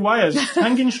had two wires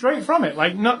hanging straight from it.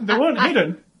 Like, they weren't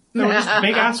hidden. They were just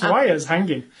big ass wires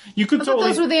hanging. You could I thought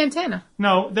those were the antenna.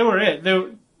 No, they were it.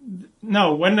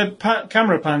 No, when the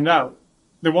camera panned out,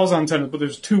 there was antennas, but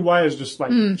there's two wires just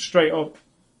like straight up.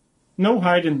 No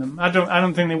hiding them. I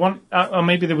don't think they want. Or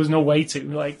maybe there was no way to.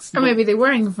 Like, Or maybe they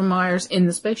were hanging from wires in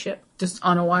the spaceship, just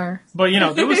on a wire. but you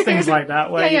know, there was things like that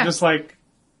where Yeah, you're yeah. just like,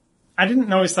 I didn't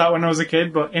notice that when I was a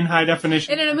kid, but in high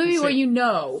definition. And in a movie where you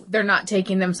know they're not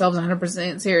taking themselves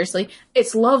 100% seriously,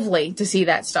 it's lovely to see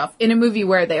that stuff. In a movie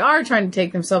where they are trying to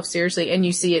take themselves seriously and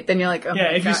you see it, then you're like, oh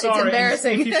my if you god, saw it's it,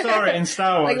 embarrassing. if you saw it in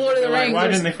Star Wars, like Lord of the you're Rings. why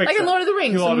didn't they fix like in that? Lord of the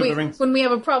Rings. Lord of the Rings. When we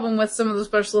have a problem with some of the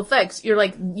special effects, you're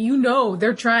like, you know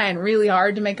they're trying really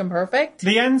hard to make them perfect.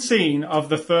 The end scene of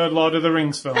the third Lord of the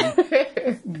Rings film,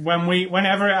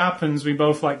 whenever it happens, we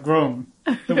both like groan.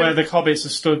 Where the hobbits are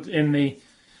stood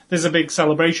there's a big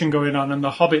celebration going on, and the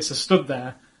hobbits are stood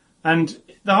there, and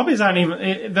the hobbits aren't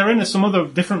even. They're in some other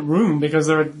different room because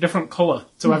they're a different colour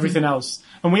to everything else.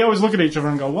 And we always look at each other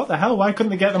and go, "What the hell? Why couldn't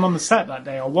they get them on the set that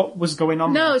day? Or what was going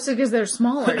on?" No, there? it's because they're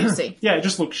smaller, you see. Yeah, it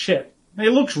just looks shit. It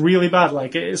looks really bad.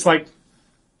 Like it's like,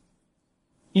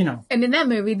 you know. And in that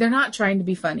movie, they're not trying to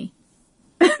be funny.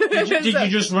 Did you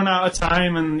just run out of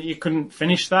time and you couldn't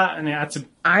finish that, and it had to?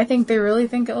 I think they really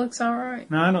think it looks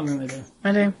alright. No, I don't think they do.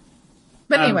 I do.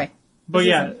 But anyway. But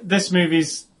yeah, this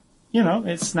movie's, you know,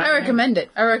 it's. I recommend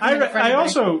it. I recommend it for I anybody.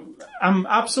 also am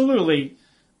absolutely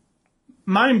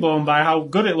mind blown by how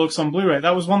good it looks on Blu-ray.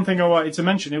 That was one thing I wanted to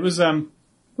mention. It was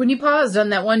When you paused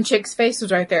on that one chick's face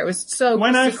was right there. It was so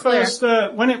when I clear. first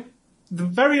the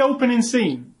very opening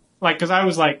scene, like, because I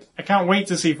was like, I can't wait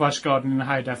to see Flash Gordon in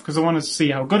high def because I want to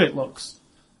see how good it looks.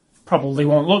 Probably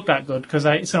won't look that good because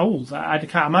it's old. I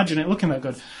can't imagine it looking that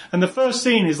good. And the first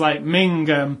scene is like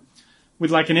Ming with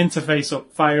like an interface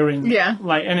up firing. Yeah.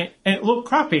 Like, and it looked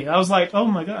crappy. I was like, oh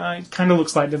my god, it kind of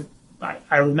looks like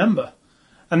I remember.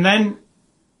 And then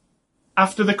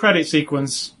after the credit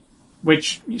sequence,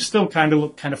 which you still kind of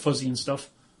look kind of fuzzy and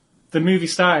stuff, the movie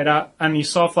started out and you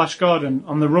saw Flash Gordon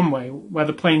on the runway where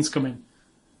the planes come in.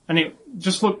 And it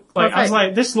just looked like, I was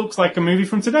like, this looks like a movie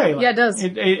from today. Like, Yeah, it does.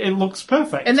 It looks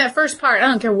perfect. And that first part, I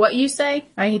don't care what you say,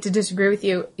 I hate to disagree with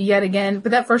you yet again,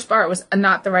 but that first part was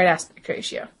not the right aspect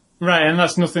ratio. Right, and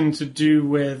that's nothing to do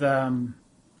with, I'm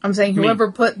saying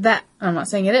whoever put that, I'm not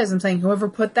saying it is, I'm saying whoever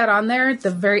put that on there, the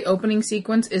very opening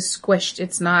sequence is squished.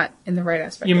 It's not in the right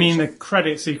aspect you ratio. mean the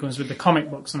credit sequence with the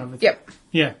comic books and everything? Yep.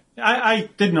 Yeah. I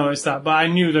did notice that, but I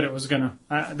knew that it was gonna,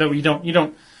 that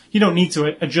you don't need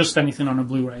to adjust anything on a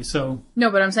Blu-ray, so.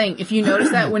 No, but I'm saying if you notice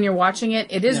that when you're watching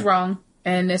it, it is wrong,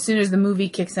 and as soon as the movie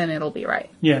kicks in, it'll be right.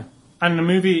 Yeah. And the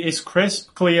movie is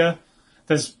crisp, clear,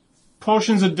 there's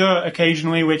portions of dirt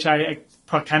occasionally, which I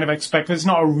kind of expect. It's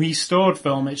not a restored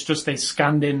film, it's just a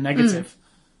scanned-in negative.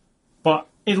 But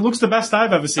it looks the best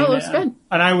I've ever seen. Oh, it looks good.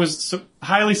 And I was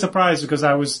highly surprised because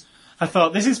I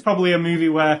thought this is probably a movie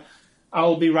where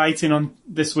I'll be writing on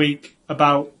this week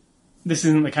about this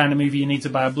isn't the kind of movie you need to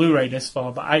buy a Blu-ray disc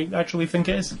for, but I actually think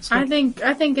it is. It's good.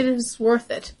 I think it is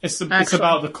worth it. It's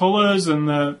about the colours and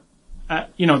the,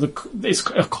 it's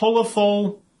a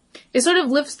colourful. It sort of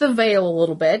lifts the veil a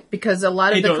little bit because a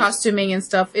lot of It the does. costuming and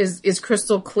stuff is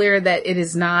crystal clear that it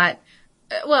is not,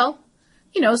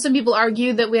 some people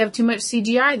argue that we have too much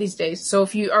CGI these days. So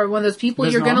if you are one of those people,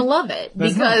 There's you're not. going to love it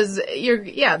There's because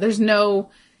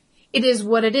it is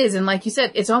what it is. And like you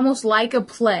said, it's almost like a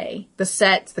play. The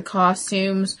sets, the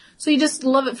costumes. So you just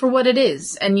love it for what it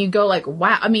is. And you go like,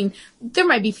 wow. I mean, there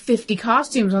might be 50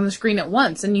 costumes on the screen at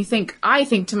once. And I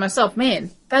think to myself,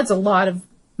 man, that's a lot of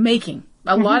making.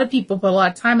 A lot of people put a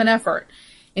lot of time and effort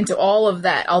into all of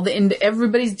that.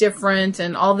 Everybody's different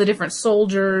and all the different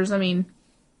soldiers. I mean,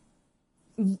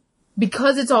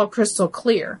 because it's all crystal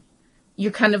clear,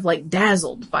 you're kind of like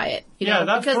dazzled by it.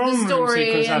 That throne room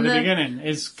sequence at the beginning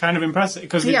is kind of impressive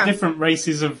because it's different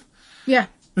races of. Yeah.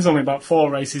 There's only about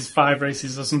 5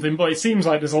 races or something, but it seems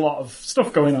like there's a lot of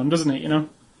stuff going on, doesn't it?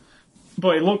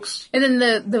 But it looks. And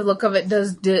then the look of it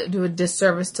does do a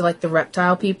disservice to like the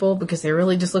reptile people because they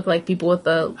really just look like people with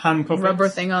the hand puppets. Rubber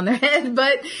thing on their head.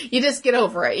 But you just get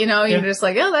over it, You're just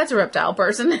like, oh, that's a reptile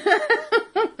person.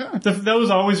 Those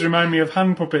always remind me of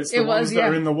hand puppets, the ones that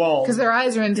are in the wall. Because their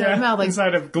eyes are into their mouth. Like,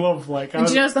 inside of glove. And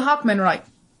you notice the Hawkmen are like...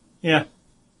 Yeah.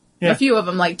 A few of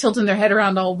them like tilting their head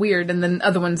around all weird and then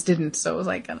other ones didn't. So it was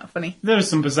like kind of funny. There's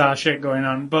some bizarre shit going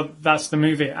on, but that's the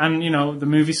movie. And, the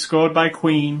movie's scored by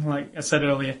Queen, like I said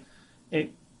earlier.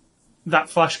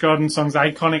 That Flash Gordon song's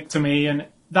iconic to me, and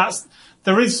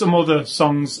there is some other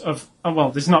songs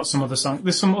there's not some other song.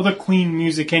 There's some other Queen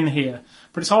music in here,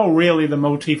 but it's all really the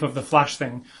motif of the Flash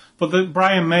thing. But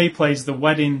Brian May plays the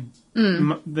wedding,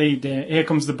 the Here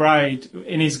Comes the Bride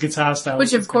in his guitar style.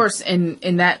 Which of course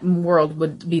in that world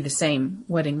would be the same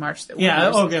wedding march that we use.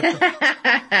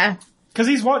 Yeah. Because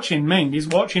he's watching Ming, he's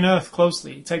watching Earth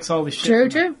closely. He takes all this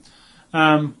shit. True.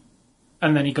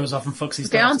 And then he goes off and fucks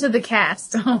his Down daughter. to the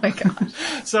cast. Oh my god.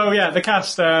 So yeah, the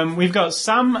cast. We've got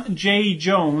Sam J.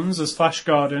 Jones as Flash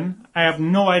Gordon. I have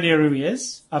no idea who he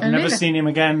is. I've never seen him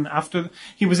again after.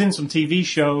 He was in some TV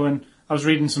show, and I was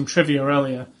reading some trivia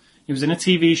earlier. He was in a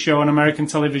TV show on American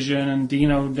television, and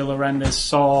Dino De Laurentiis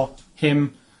saw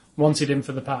him, wanted him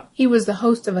for the part. He was the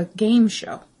host of a game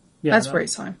show. Yeah, that's where he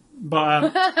saw him.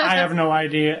 But I have no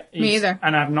idea. Me either.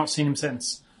 And I've not seen him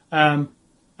since.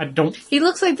 I don't... He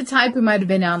looks like the type who might have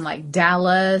been on, like,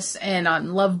 Dallas and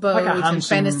on Love Boat and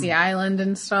Fantasy Island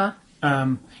and stuff.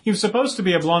 He was supposed to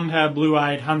be a blonde-haired,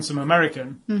 blue-eyed, handsome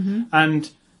American. Mm-hmm. And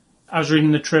I was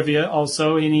reading the trivia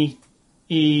also, and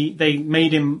they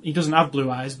made him... He doesn't have blue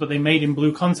eyes, but they made him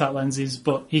blue contact lenses,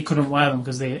 but he couldn't wear them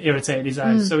because they irritated his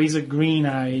eyes. So he's a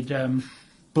green-eyed,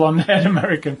 blonde-haired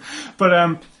American.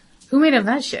 But... Who made up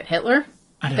that shit? Hitler?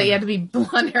 That you had to be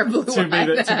blonde hair, blue eyes. To be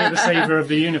the savior of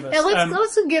the universe. Yeah,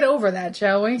 let's get over that,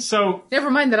 shall we? So,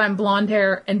 never mind that I'm blonde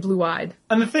hair and blue eyed.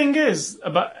 And the thing is,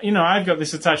 I've got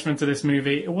this attachment to this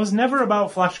movie. It was never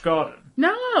about Flash Gordon.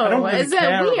 No, is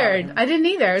that weird? I didn't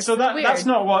either. So that's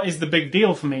not what is the big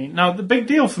deal for me. Now, the big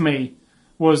deal for me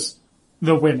was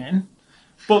the women,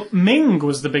 but Ming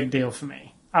was the big deal for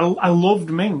me. I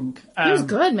loved Ming. He was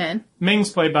good, man.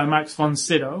 Ming's played by Max von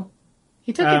Sydow.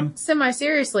 He took it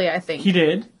semi-seriously, I think. He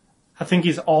did. I think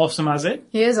he's awesome as it.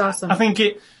 He is awesome. I think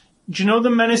do you know the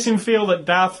menacing feel that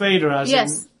Darth Vader has?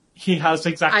 Yes. He has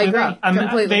exactly I agree, that. And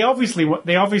completely.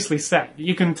 they obviously said,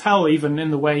 you can tell even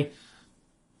in the way,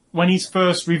 when he's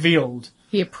first revealed.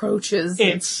 He approaches.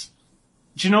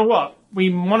 Do you know what?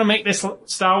 We want to make this,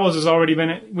 Star Wars has already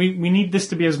been, we need this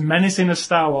to be as menacing as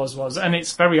Star Wars was, and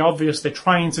it's very obvious they're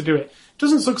trying to do it. It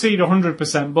doesn't succeed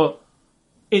 100%, but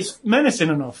it's menacing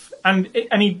enough. And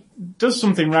he does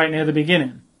something right near the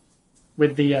beginning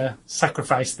with the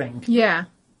sacrifice thing. Yeah.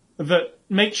 That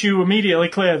makes you immediately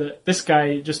clear that this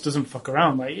guy just doesn't fuck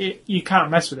around. Like, you can't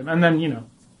mess with him. And then,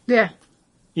 Yeah.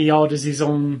 He orders his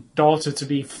own daughter to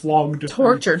be flogged.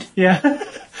 Tortured. So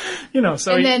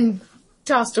and then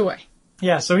tossed away.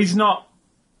 Yeah, so he's not...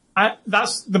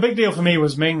 that's the big deal for me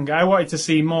was Ming. I wanted to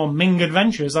see more Ming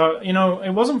adventures.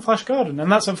 It wasn't Flash Gordon, and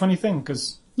that's a funny thing,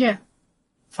 because... Yeah.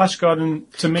 Flash Gordon,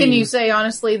 to me... Can you say,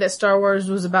 honestly, that Star Wars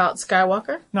was about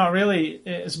Skywalker? Not really.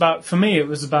 For me, it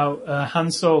was about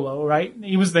Han Solo, right?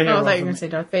 He was the hero. Oh, I thought you were going to say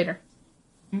Darth Vader.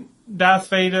 Darth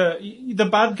Vader, the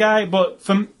bad guy, but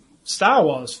from Star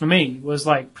Wars, for me, was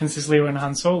like Princess Leia and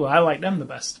Han Solo. I like them the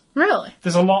best. Really?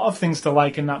 There's a lot of things to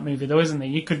like in that movie, though, isn't there?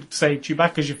 You could say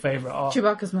Chewbacca's your favourite, or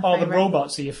Chewbacca's my all favorite. the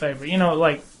robots are your favourite.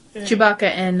 Chewbacca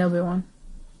and Obi-Wan.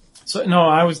 So, no,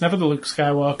 I was never the Luke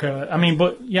Skywalker. I mean,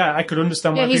 but yeah, I could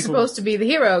understand why he's supposed to be the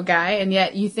hero guy, and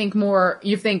yet you think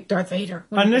Darth Vader.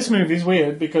 And this movie's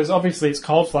weird, because obviously it's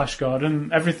called Flash Gordon,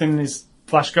 everything is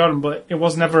Flash Gordon, but it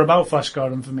was never about Flash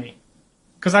Gordon for me.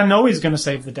 Because I know he's going to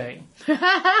save the day.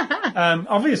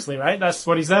 Obviously, right? That's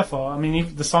what he's there for. I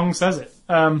mean, the song says it.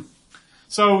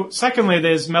 So, secondly,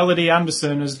 there's Melody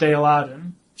Anderson as Dale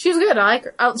Arden. She was good. I like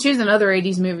her. She was in other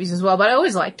 80s movies as well, but I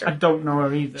always liked her. I don't know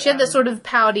her either. She had this sort of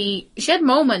pouty... She had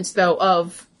moments, though,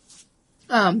 of,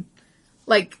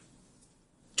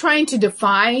 trying to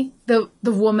defy the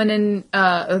woman in,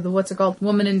 what's it called?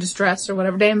 Woman in distress or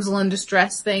whatever, damsel in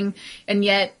distress thing. And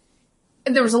yet,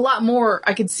 there was a lot more,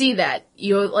 I could see that.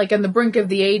 You know, like on the brink of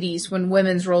the 80s when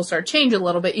women's roles started changing a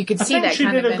little bit, you could see that kind of...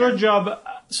 I think she did a good job.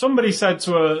 Somebody said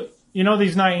to her, you know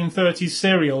these 1930s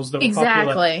serials that were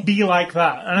popular? Be like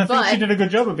that. And I think she did a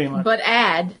good job of being like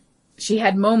that. But she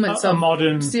had moments of... A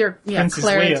modern Princess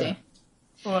clarity.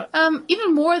 Leia.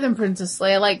 Even more than Princess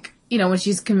Leia, like, you know, when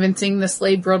she's convincing the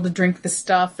slave girl to drink the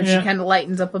stuff and she kind of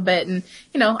lightens up a bit. And,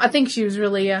 you know, I think she was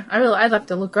really, I'd have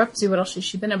to look her up to see what else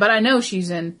she's been in. But I know she's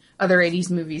in other 80s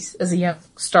movies as a young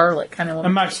starlet kind of woman.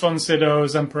 And Max von Sydow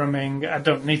as Emperor Ming, I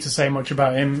don't need to say much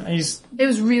about him. It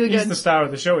was really good. He's the star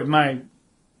of the show.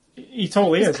 He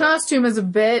totally is. His costume is a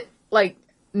bit, like,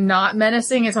 not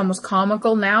menacing. It's almost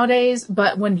comical nowadays.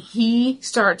 But when he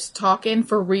starts talking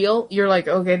for real, you're like,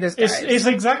 okay, this guy It's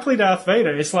exactly Darth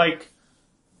Vader. It's like...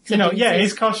 You know,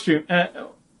 his costume,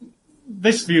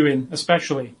 this viewing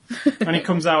especially, when he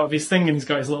comes out of his thing and he's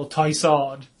got his little toy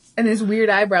sword. And his weird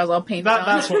eyebrows all painted on.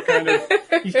 That's what kind of,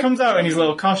 he comes out in his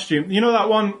little costume. You know that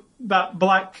one, that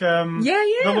black,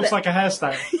 that looks like a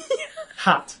hairstyle?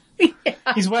 Hat. Yeah.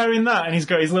 He's wearing that and he's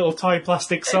got his little toy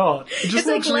plastic sword. It's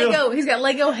like Lego, he's got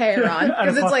Lego hair on,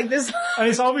 because it's like this. And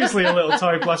it's obviously a little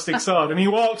toy plastic sword. And he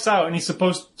walks out and he's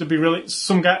supposed to be really,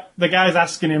 the guy's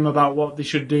asking him about what they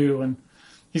should do and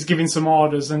he's giving some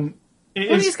orders, and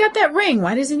he's got that ring.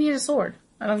 Why does he need a sword?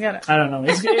 I don't get it. I don't know.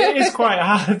 It's quite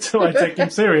hard to take him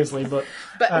seriously, but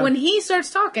when he starts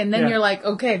talking, then you're like,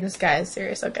 okay, this guy is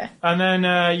serious. Okay. And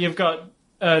then you've got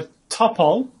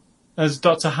Topol as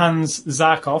Dr. Hans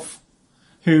Zarkov,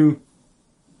 who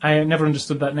I never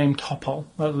understood that name, Topol.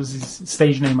 That was his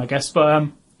stage name, I guess. But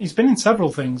he's been in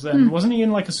several things, and wasn't he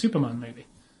in like a Superman movie?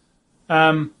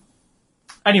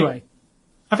 Anyway.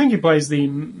 I think he plays the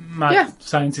mad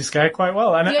scientist guy quite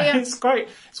well, and it's quite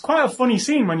a funny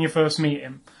scene when you first meet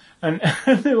him. And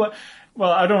they're like,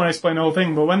 well, I don't want to explain the whole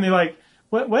thing, but when they're like,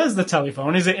 where's the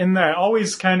telephone? Is it in there?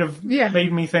 Always kind of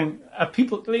made me think,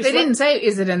 people... They didn't say,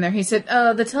 is it in there? He said,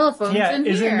 the telephone's in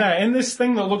here. In there, in this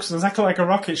thing that looks exactly like a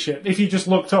rocket ship, if you just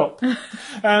looked up.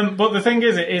 But the thing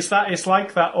is, it's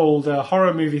like that old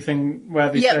horror movie thing where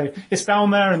they say, it's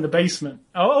down there in the basement.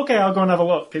 Oh, okay, I'll go and have a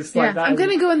look. It's like that. I'm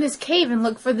going to go in this cave and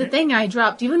look for the thing I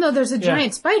dropped, even though there's a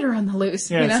giant spider on the loose.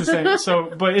 Yeah, it's the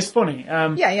same. But it's funny.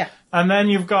 And then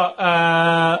you've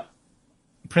got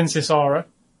Princess Aura,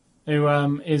 who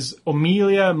is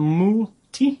Amelia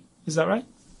Multi, is that right?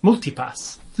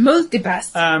 Multipass.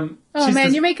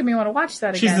 You're making me want to watch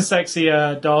that again. She's the sexy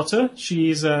daughter.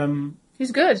 She's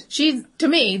good. She's, to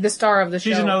me, the star of the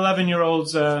show. She's an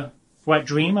 11-year-old's wet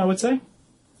dream, I would say.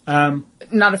 Not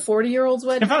a 40-year-old's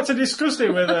wet dream? In fact, I discussed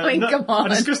it with come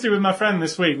on. I discussed it with my friend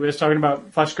this week. We were talking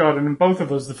about Flash Gordon, and both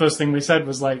of us, the first thing we said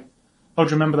was like, oh, do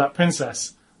you remember that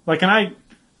princess? Like, and I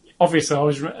obviously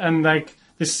always, and like,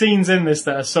 there's scenes in this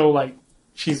that are so like,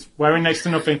 she's wearing next to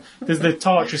nothing. There's the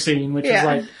torture scene, which is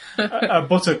like, her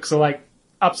buttocks are like,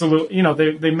 absolute, you know,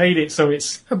 they made it so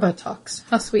it's... Her buttocks.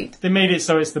 How sweet. They made it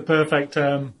so it's the perfect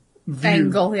view,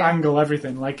 angle,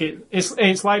 everything. Like,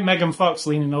 it's like Megan Fox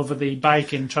leaning over the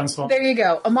bike in Transformers. There you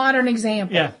go. A modern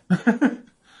example. Yeah.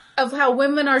 Of how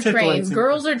women are trained.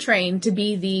 Girls are trained to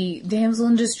be the damsel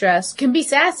in distress. Can be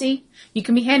sassy. You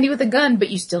can be handy with a gun, but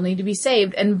you still need to be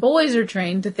saved. And boys are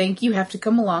trained to think you have to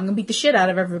come along and beat the shit out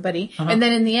of everybody. And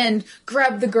then in the end,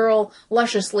 grab the girl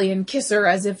lusciously and kiss her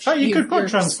as if you could put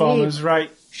Transformers saved.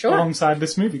 right alongside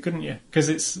this movie, couldn't you? Because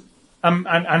it's...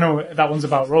 I know that one's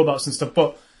about robots and stuff,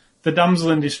 but the damsel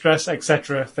in distress,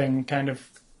 etc. thing, kind of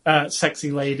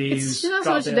sexy lady She's not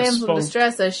so much a damsel in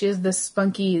distress as she is this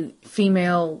spunky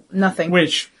female nothing.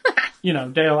 Which, you know,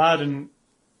 Dale Arden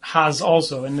has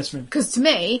also in this movie. Because to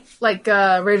me, like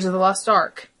Raiders of the Lost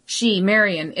Ark,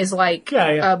 Marion, is like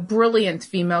a brilliant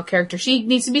female character. She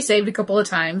needs to be saved a couple of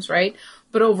times, right?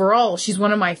 But overall, she's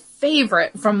one of my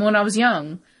favorite from when I was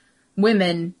young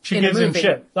women she in gives a movie. Him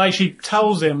shit. Like, she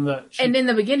tells him that... And in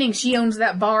the beginning, she owns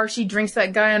that bar, she drinks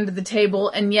that guy under the table,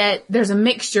 and yet there's a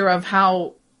mixture of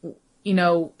how, you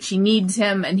know, she needs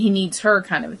him and he needs her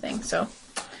kind of a thing, So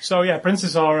yeah,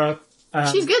 Princess Aura...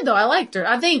 she's good, though. I liked her.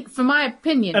 I think, for my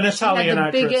opinion, an Italian she had the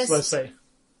actress, biggest let's say,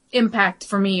 impact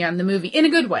for me on the movie. In a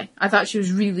good way. I thought she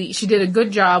did a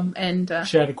good job, and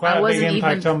she had quite a big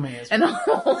impact on me.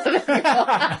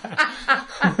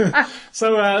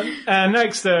 So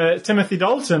next, Timothy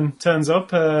Dalton turns up,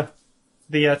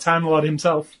 the Time Lord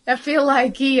himself. I feel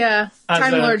like he, Time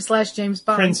Lord / James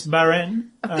Bond. Prince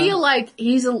Barin. I feel like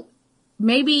he's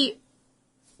maybe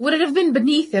would it have been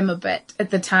beneath him a bit at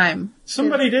the time?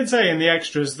 Somebody did say in the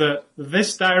extras that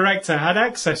this director had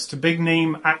access to big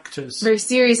name actors. Very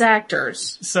serious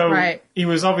actors. So right. he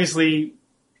was obviously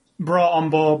brought on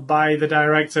board by the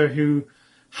director who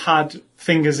had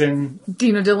fingers in...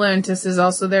 Dino De Laurentiis is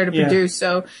also there to produce,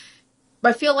 so...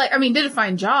 I feel like, did a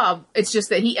fine job. It's just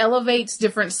that he elevates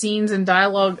different scenes and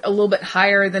dialogue a little bit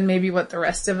higher than maybe what the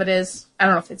rest of it is. I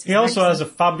don't know if it's... He also has a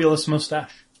fabulous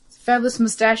mustache. Fabulous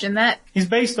mustache, and that... He's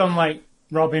based on, like,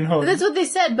 Robin Hood. That's what they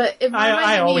said, but...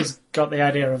 I always got the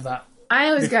idea of that. I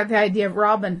always got the idea of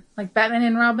Robin, like Batman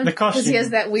and Robin. The costume. Because he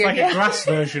has that weird... It's like a grass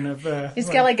version of...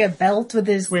 He's got like a belt with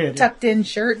his tucked-in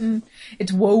shirt, and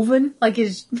it's woven, like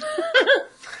his...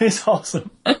 It's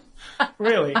awesome.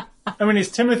 Really. It's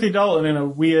Timothy Dalton in a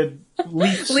weird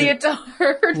leaf suit.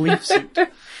 Leotard. Leaf suit.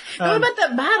 What about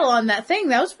that battle on that thing?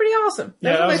 That was pretty awesome.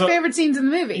 That was my favorite scenes in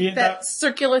the movie. Yeah, that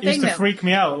circular thing. Used to freak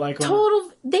me out. Like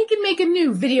They could make a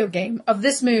new video game of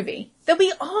this movie. That'd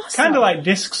be awesome. Kind of like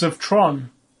Discs of Tron.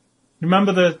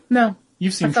 Remember the... No.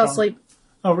 You've seen I fell Tron. asleep.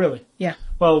 Oh, really? Yeah.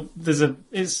 Well, there's a...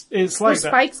 It's like where that.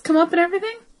 spikes come up and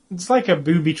everything? It's like a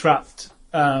booby-trapped...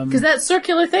 Because that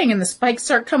circular thing and the spikes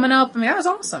start coming up. That was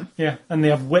awesome. Yeah, and they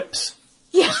have whips.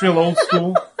 Yeah. It's real old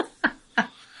school.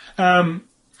 And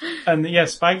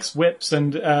spikes, whips,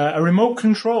 and a remote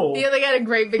control. Yeah, they got a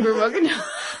great big remote control.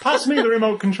 Pass me the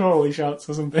remote control, he shouts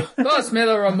or something. Pass me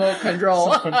the remote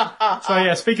control.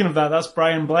 So speaking of that, that's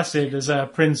Brian Blessed as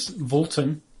Prince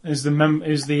Vultan, is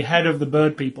the head of the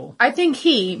bird people. I think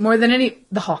the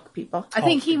Hawk people. I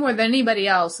think he more than anybody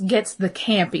else gets the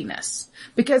campiness.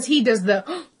 Because he does the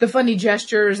funny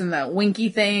gestures and the winky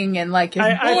thing and like his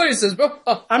voice is...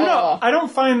 I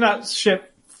don't find that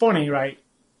shit funny, right?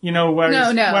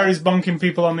 Where he's bonking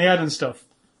people on the head and stuff.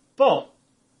 But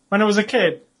when I was a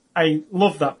kid, I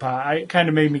loved that part. It kind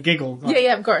of made me giggle.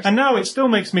 Yeah, of course. And now it still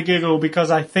makes me giggle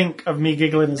because I think of me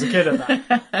giggling as a kid at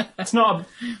that. It's not...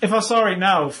 if I saw it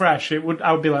now, fresh, I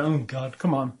would be like, oh God,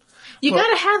 come on. You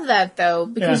gotta have that though,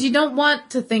 because you don't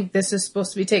want to think this is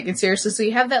supposed to be taken seriously. So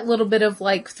you have that little bit of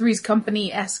like Three's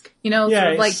Company-esque, sort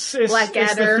of like Blackadder.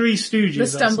 It's the Three Stooges. The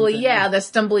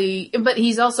stumbly, but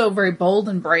he's also very bold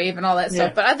and brave and all that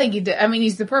stuff. But I think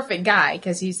he's the perfect guy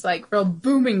because he's like real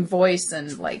booming voice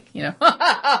and like, And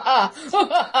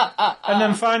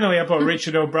then finally I put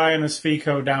Richard O'Brien as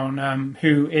Fico down,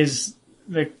 who is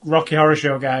the Rocky Horror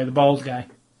Show guy, the bald guy.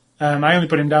 I only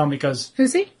put him down because...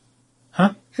 Who's he?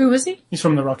 Huh? Who was he? He's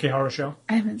from the Rocky Horror Show.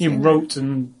 I haven't seen He wrote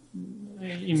and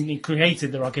he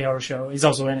created the Rocky Horror Show. He's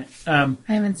also in it. I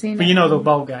haven't seen it. But you know the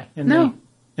bald guy in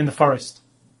the forest.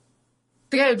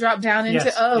 The guy who dropped down into...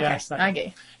 Yes, oh, okay. yes,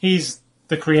 Okay. He's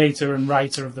the creator and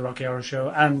writer of the Rocky Horror Show.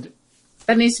 And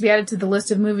that needs to be added to the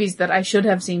list of movies that I should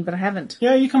have seen, but I haven't.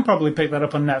 Yeah, you can probably pick that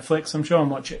up on Netflix, I'm sure, and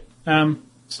watch it.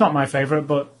 It's not my favourite,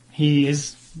 but he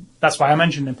is... That's why I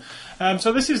mentioned him.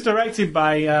 So this is directed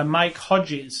by Mike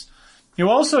Hodges, who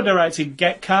also directed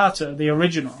Get Carter, the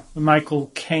original, with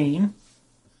Michael Caine.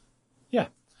 Yeah.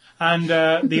 And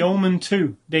The Omen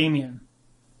 2, Damien,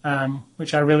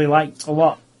 which I really liked a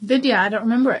lot. Did you? I don't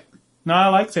remember it. No, I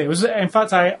liked it. In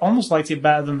fact, I almost liked it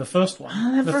better than the first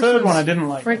one. The third one I didn't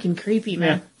like. Freaking creepy,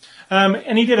 man. Yeah.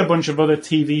 And he did a bunch of other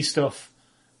TV stuff.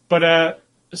 But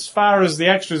as far as the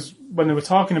extras, when they were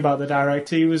talking about the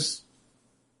director, he was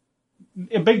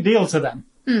a big deal to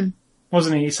them.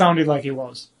 Wasn't he? He sounded like he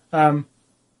was.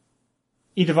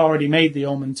 He'd have already made The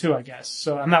Omen 2, I guess.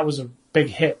 And that was a big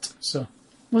hit. So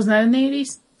wasn't that in the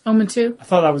 80s? Omen 2? I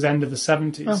thought that was end of the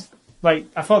 70s. Oh. I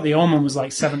thought The Omen was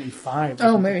 75.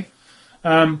 Oh, maybe.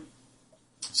 Were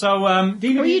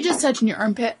you just touching your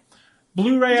armpit?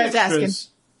 Blu-ray just extras.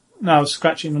 Asking. No, I was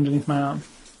scratching underneath my arm.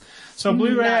 So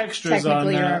Blu-ray Not extras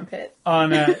technically your armpit.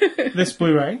 on this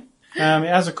Blu-ray. It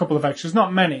has a couple of extras,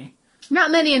 not many. Not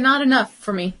many and not enough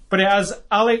for me. But it has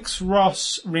Alex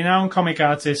Ross, renowned comic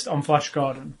artist, on Flash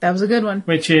Gordon. That was a good one.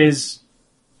 Which is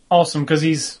awesome, because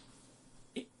he's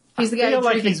the guy who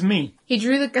drew he's me. He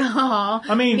drew the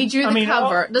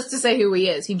cover. Just to say who he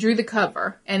is. He drew the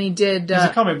cover, and he did... he's a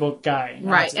comic book guy.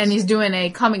 Right, artist. and he's doing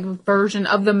a comic book version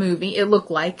of the movie, it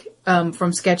looked like,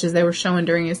 from sketches they were showing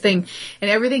during his thing.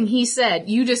 And everything he said,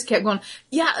 you just kept going,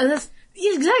 yeah, that's...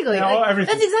 Yeah, exactly. Yeah,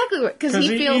 that's exactly what... Because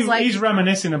he feels like... He's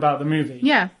reminiscing about the movie.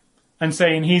 Yeah. And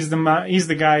saying he's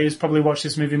the guy who's probably watched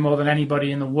this movie more than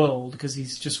anybody in the world, because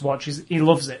he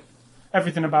loves it.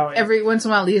 Everything about it. Every once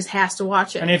in a while, he just has to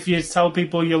watch it. And if you tell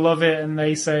people you love it and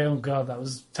they say, oh God, that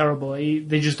was terrible,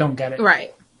 they just don't get it.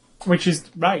 Right. Which is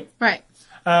right. Right.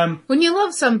 When you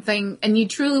love something and you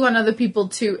truly want other people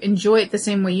to enjoy it the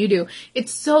same way you do,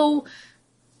 it's so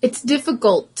it's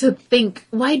difficult to think,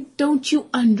 why don't you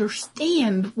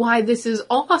understand why this is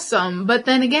awesome? But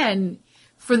then again,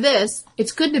 for this,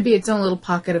 it's good to be its own little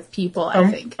pocket of people, I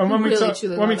think. And when we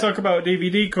Really talk about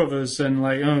DVD covers and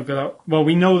like, oh god, well,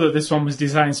 we know that this one was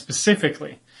designed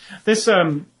specifically. This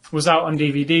was out on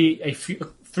DVD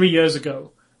 3 years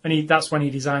ago, and that's when he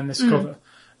designed this cover.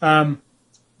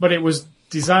 But it was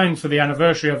designed for the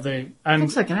anniversary of the. And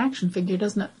looks like an action figure,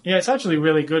 doesn't it? yeah, it's actually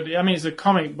really good. I mean, it's a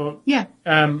comic book. Yeah.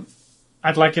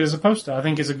 I'd like it as a poster. I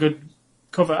think it's a good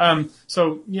cover.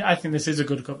 So yeah, I think this is a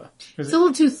good cover. It's a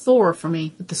little too Thor for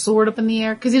me, with the sword up in the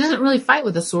air, because he doesn't really fight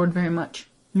with a sword very much.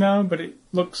 No, but it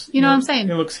looks. You know what I'm saying?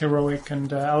 It looks heroic,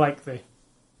 and I like the.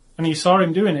 And you saw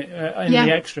him doing it in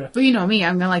the extra. But you know me,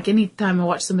 I'm gonna like any time I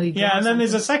watch somebody draw and then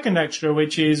there's a second extra,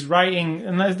 which is writing,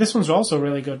 and this one's also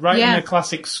really good, writing the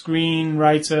classic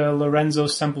screenwriter Lorenzo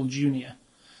Semple Jr.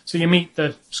 So you meet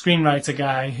the screenwriter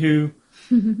guy who...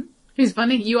 He's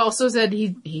funny. You also said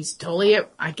he's totally...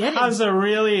 I get it. Has a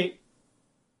really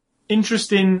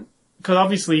interesting... Because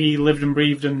obviously he lived and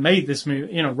breathed and made this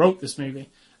movie, wrote this movie.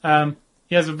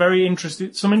 He has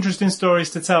some interesting stories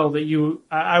to tell that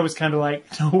I was kind of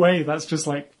like, no way, that's just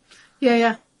like...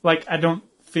 Yeah. Like, I don't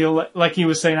feel like he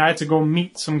was saying I had to go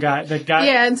meet some guy.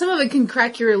 Yeah, and some of it can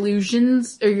crack your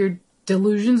illusions or your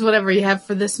delusions, whatever you have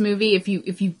for this movie. If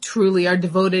you truly are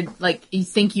devoted, like you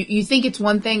think it's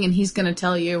one thing, and he's going to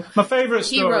tell you. My favorite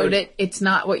story. He wrote it. It's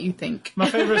not what you think. My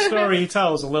favorite story he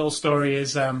tells, a little story,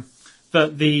 is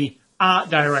that the art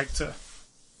director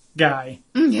guy.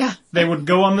 They would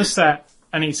go on the set.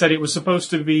 And he said it was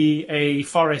supposed to be a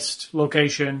forest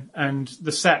location, and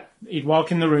the set, he'd walk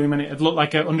in the room and it'd look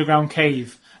like an underground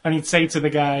cave. And he'd say to the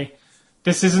guy,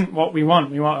 this isn't what we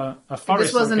want. We want a forest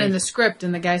This wasn't location. in the script,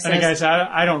 and the guy says... And the guy said,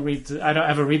 I don't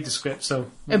ever read the script, so...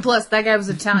 And plus, that guy was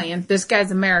Italian. This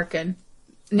guy's American.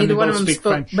 Neither one of them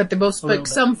spoke, French, but they both spoke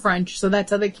some French, so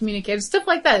that's how they communicated. Stuff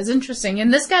like that is interesting.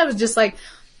 And this guy was just like...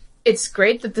 It's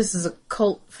great that this is a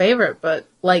cult favorite, but,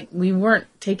 like, we weren't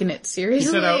taking it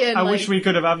seriously. He said, I wish we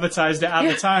could have advertised it at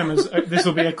the time as this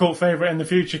will be a cult favorite in the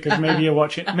future, because maybe you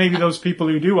watch it. Maybe those people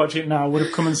who do watch it now would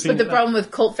have come and seen it. But the problem with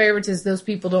cult favorites is those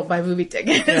people don't buy movie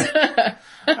tickets.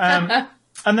 Yeah.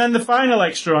 And then the final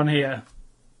extra on here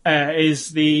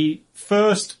is the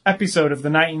first episode of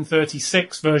the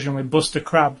 1936 version with Buster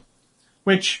Crabbe,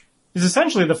 which is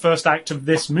essentially the first act of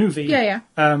this movie.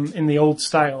 In the old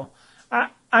style.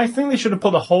 I think they should have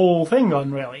put the whole thing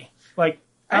on, really. Like,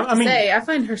 I mean, I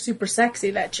find her super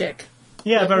sexy, that chick.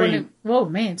 Yeah, very... Whoa,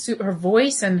 man. Her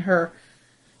voice and her...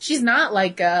 She's not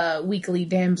like a weakly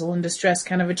damsel in distress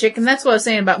kind of a chick. And that's what I was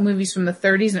saying about movies from the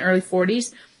 30s and early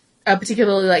 40s,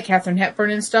 particularly like Katharine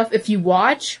Hepburn and stuff. If you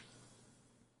watch,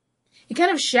 it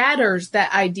kind of shatters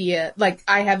that idea, like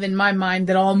I have in my mind,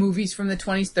 that all movies from the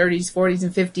 20s, 30s, 40s,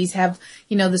 and 50s have,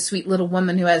 the sweet little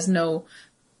woman who has no...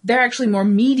 They're actually more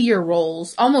meteor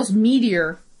roles, almost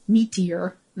meteor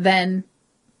than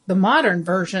the modern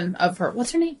version of her.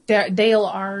 What's her name? Dale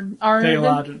Arden. Dale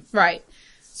Arden. Right.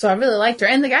 So I really liked her.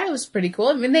 And the guy was pretty cool.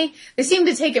 I mean, they seemed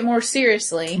to take it more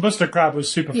seriously. Buster Crabbe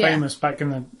was super famous back in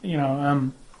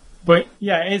the, but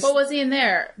yeah, it's... What was he in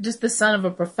there? Just the son of a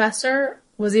professor?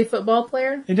 Was he a football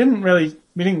player? We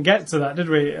didn't get to that, did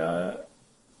we?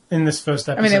 In this first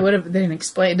episode. I mean, they didn't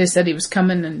explain. They said he was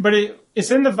coming and... But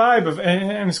it's in the vibe of,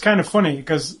 and it's kind of funny,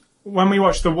 because when we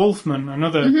watched The Wolfman,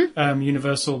 another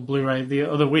Universal Blu-ray the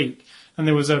other week, and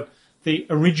there was the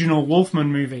original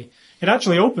Wolfman movie, it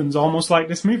actually opens almost like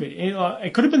this movie.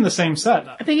 It could have been the same set.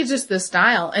 I think it's just the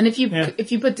style. And if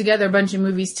you put together a bunch of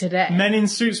movies today... Men in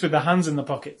suits with their hands in their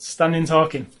pockets, standing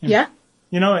talking. Yeah.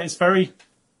 It's very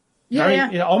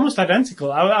almost identical.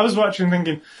 I was watching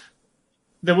thinking...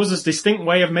 There was this distinct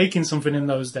way of making something in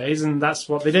those days, and that's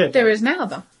what they did. There is now,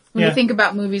 though. When you think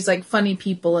about movies like Funny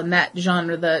People and that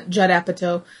genre, the Judd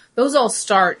Apatow, those all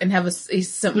start and have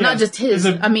not just his,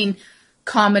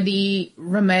 comedy,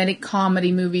 romantic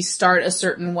comedy movies start a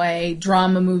certain way,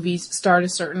 drama movies start a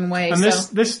certain way. And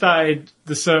this started,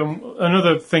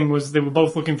 another thing was they were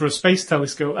both looking for a space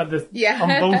telescope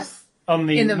on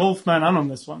the Wolfman and on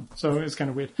this one. So it's kind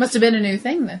of weird. Must have been a new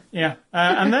thing then. Yeah.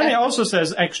 And then it also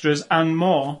says extras and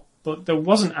more, but there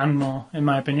wasn't and more, in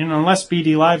my opinion, unless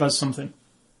BD Live has something.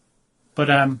 But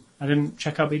I didn't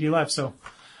check out BD Live, so...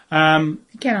 I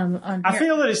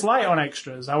feel that it's light on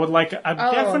extras. I'd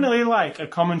definitely like a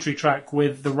commentary track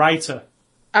with the writer.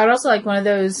 I would also like one of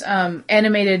those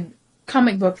animated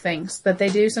comic book things that they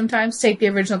do sometimes. Take the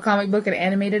original comic book and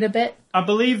animate it a bit. I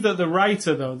believe that the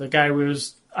writer, though, the guy who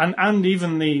was... And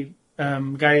even the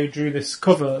guy who drew this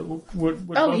cover, would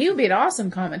Oh, he would be an awesome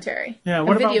commentary. Yeah,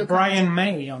 what A video about Brian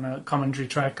May on a commentary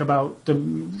track about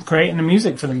creating the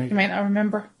music for the movie? You might not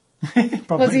remember.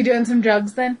 Probably. Was he doing some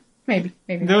drugs then? Maybe.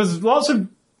 There was lots of...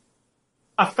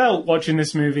 I felt, watching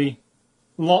this movie,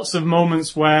 lots of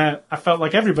moments where I felt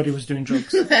like everybody was doing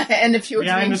drugs. And if you were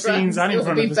Behind doing the scenes drugs, and in it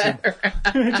front would of be the scene.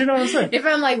 better. Do you know what I'm saying? If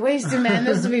I'm like, wasted, man,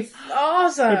 this would be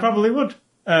awesome. They probably would.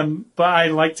 But I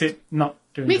liked it not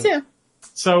doing Me drugs. too.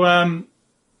 So,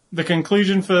 the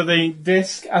conclusion for the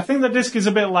disc, I think the disc is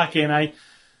a bit lacking. I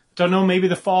don't know, maybe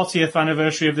the 40th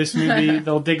anniversary of this movie,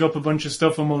 they'll dig up a bunch of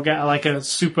stuff and we'll get like a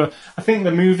super... I think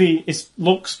the movie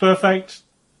looks perfect.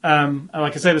 Like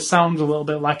I say, the sound's a little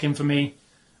bit lacking for me.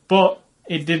 But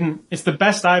it's the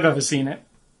best I've ever seen it.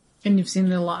 And you've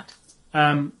seen it a lot.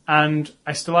 And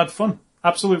I still had fun.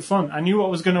 Absolute fun. I knew what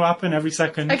was going to happen every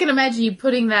second. I can imagine you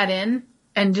putting that in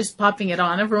and just popping it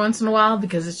on every once in a while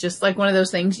because it's just like one of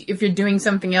those things, if you're doing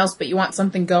something else but you want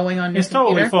something going on your It's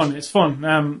computer. totally fun. It's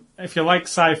fun. If you like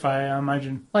sci-fi, I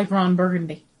imagine. Like Ron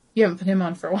Burgundy. You haven't put him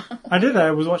on for a while. I did.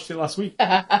 I watched it last week.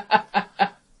 That's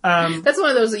one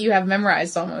of those that you have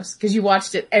memorized almost because you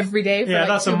watched it every day for Yeah, like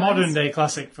that's 2 a months. modern day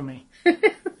classic for me.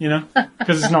 You know?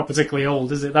 Because it's not particularly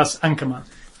old, is it? That's Anchorman.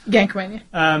 Gankamania.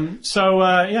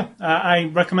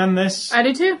 I recommend this. I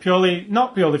do too.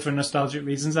 Not purely for nostalgic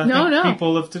reasons. I No, think no.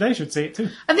 people of today should see it too.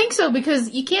 I think so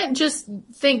because you can't just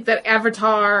think that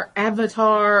Avatar,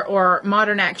 or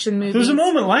modern action movies. There was a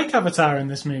moment like Avatar in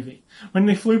this movie when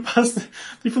they flew past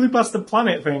the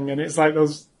planet thing, and it's like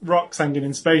those rocks hanging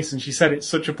in space. And she said it's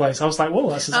such a place. I was like, whoa,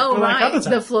 that's exactly Oh, like right.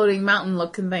 Avatar. The floating mountain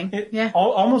looking thing. It Yeah.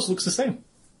 almost looks the same.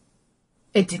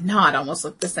 It did not almost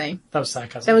look the same. That was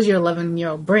sarcasm. That was your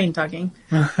 11-year-old brain talking.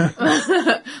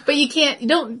 But you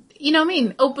don't, you know what I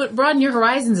mean? Broaden your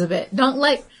horizons a bit.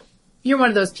 You're one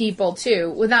of those people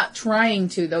too, without trying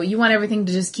to though. You want everything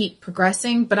to just keep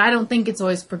progressing, but I don't think it's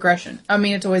always progression. I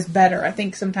mean, it's always better. I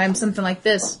think sometimes something like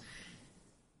this,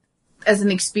 as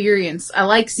an experience, I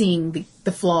like seeing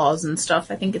the flaws and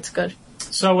stuff. I think it's good.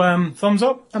 So, thumbs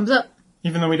up, Thumbs up.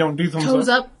 even though we don't do thumbs Toes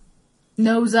up.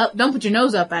 Nose up. Don't put your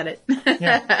nose up at it.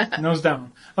 Yeah, nose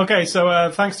down. Okay, so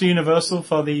thanks to Universal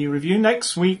for the review.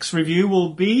 Next week's review will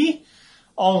be,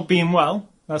 all being well,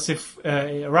 that's if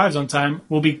it arrives on time,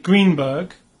 will be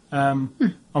Greenberg on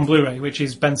Blu-ray, which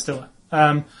is Ben Stiller.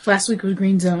 Last week was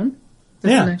Green Zone.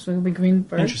 Yeah. Next week will be Green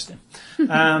Bird. Interesting.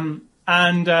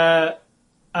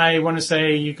 I want to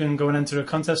say you can go and enter a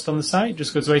contest on the site.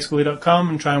 Just go to aschoolie.com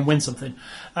and try and win something.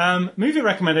 Movie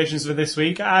recommendations for this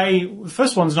week. The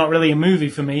first one's not really a movie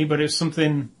for me, but it's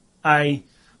something I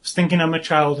was thinking of my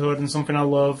childhood and something I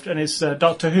loved, and it's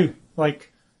Doctor Who.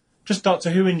 Like, just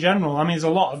Doctor Who in general. I mean, there's a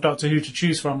lot of Doctor Who to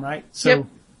choose from, right? So,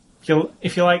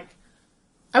 if you like...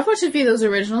 I've watched a few of those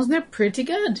originals, and they're pretty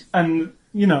good. And,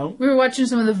 you know... We were watching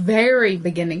some of the very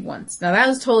beginning ones. Now, that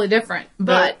was totally different,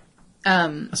 but...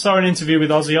 I saw an interview with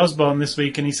Ozzy Osbourne this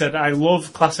week, and he said, I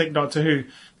love classic Doctor Who,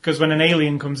 because when an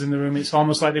alien comes in the room, it's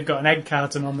almost like they've got an egg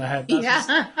carton on their head.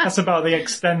 That's about the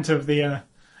extent of the,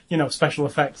 special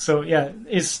effects. So, yeah,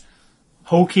 it's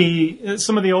hokey.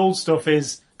 Some of the old stuff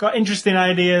is got interesting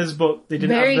ideas, but they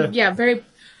didn't have the... very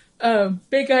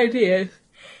big ideas.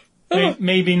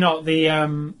 Maybe not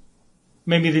the...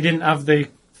 maybe they didn't have the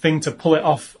thing to pull it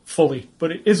off fully,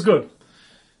 but it is good.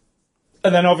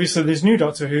 And then obviously there's new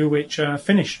Doctor Who, which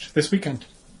finished this weekend.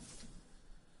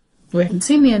 We haven't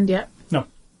seen the end yet. No.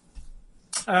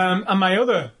 And my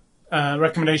other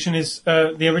recommendation is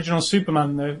the original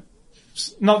Superman,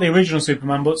 not the original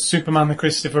Superman, but Superman the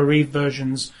Christopher Reeve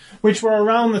versions, which were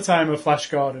around the time of Flash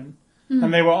Gordon.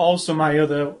 And they were also my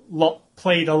other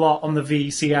played a lot on the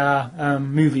VCR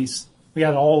movies. We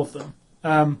had all of them.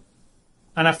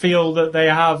 And I feel that they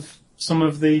have some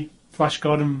of the Flash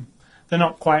Gordon... They're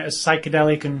not quite as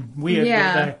psychedelic and weird,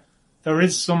 but there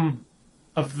is some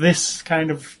of this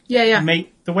kind of... the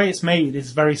way it's made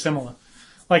is very similar.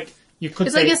 Like, you could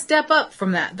It's like a step up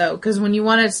from that, though, because when you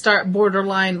want to start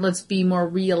borderline, let's be more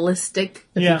realistic,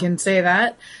 if you can say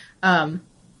that. But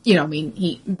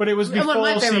it was before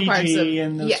CG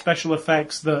and the special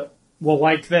effects that were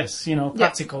like this,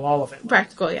 practical, all of it.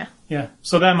 Practical, yeah. Yeah.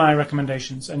 So they're my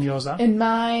recommendations, and yours are? And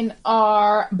mine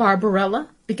are Barbarella,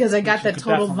 because I got that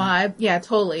total vibe. Yeah,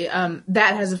 totally.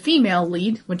 That has a female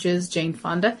lead, which is Jane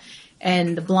Fonda,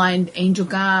 and the blind angel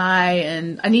guy,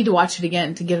 and I need to watch it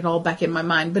again to get it all back in my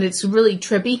mind, but it's really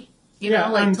trippy,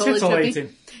 and totally titillating.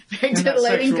 trippy. Very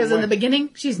titillating, because in the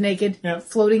beginning, she's naked,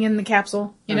 floating in the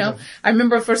capsule, I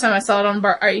remember the first time I saw it on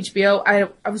HBO,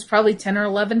 I was probably 10 or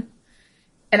 11.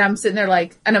 And I'm sitting there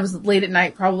and I was late at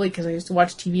night probably because I used to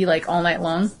watch TV all night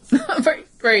long. Very,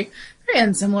 very, very very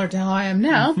unsimilar to how I am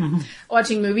now,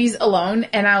 watching movies alone,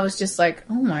 and I was just like,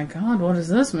 oh my god, what is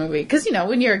this movie? Because, you know,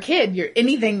 when you're a kid,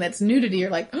 anything that's nudity, you're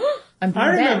like, oh,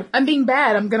 I'm being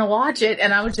bad, I'm gonna watch it,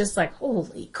 and I was just like,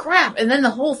 holy crap. And then the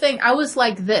whole thing, I was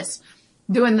like this,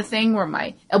 doing the thing where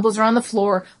my elbows are on the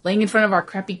floor, laying in front of our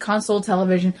crappy console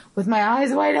television, with my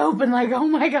eyes wide open, like, oh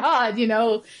my god, you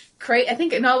know,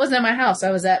 I wasn't at my house,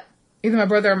 I was at either my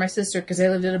brother or my sister, because they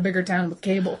lived in a bigger town with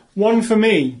cable. One for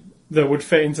me that would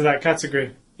fit into that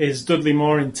category is Dudley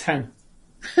Moore in 10.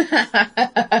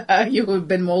 You would have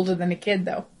been older than a kid,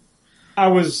 though.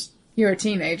 You're a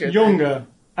teenager. Younger,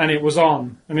 and it was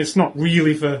on, and it's not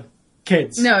really for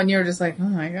kids. No, and you were just like, oh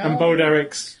my god. And Bo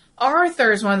Derek's...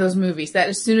 Arthur is one of those movies that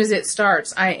as soon as it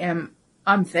starts, I'm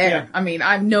there. Yeah. I mean,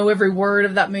 I know every word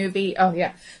of that movie. Oh,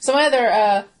 yeah. So my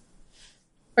other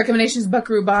recommendations,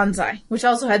 Buckaroo Banzai, which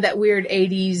also had that weird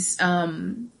 80s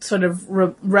sort of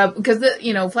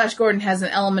because Flash Gordon has an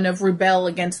element of rebel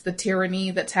against the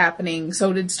tyranny that's happening.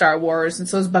 So did Star Wars, and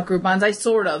so is Buckaroo Banzai,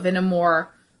 sort of in a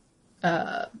more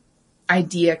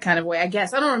idea kind of way, I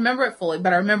guess. I don't remember it fully,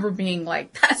 but I remember being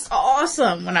like, "That's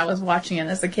awesome" when I was watching it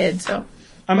as a kid. So,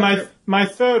 and my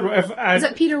third is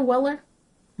that Peter Weller?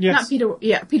 Yes, not Peter.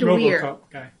 Yeah, Peter RoboCop Weir.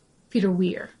 Guy. Peter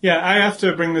Weir. Yeah, I have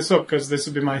to bring this up because this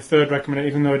would be my third recommendation,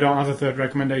 even though I don't have a third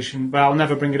recommendation, but I'll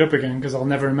never bring it up again because I'll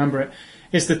never remember it.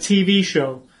 It's the TV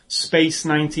show Space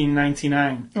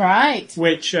 1999. Right.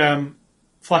 Which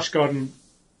Flash Gordon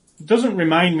doesn't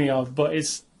remind me of, but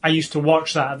I used to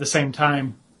watch that at the same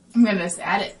time. I'm going to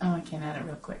add it. Oh, I can't add it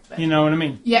real quick. But... You know what I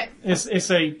mean? Yeah. It's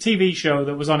a TV show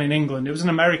that was on in England. It was an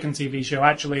American TV show,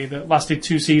 actually, that lasted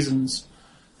 2 seasons.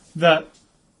 That...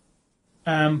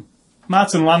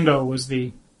 Martin Landau was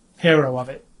the hero of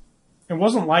it. It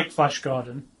wasn't like Flash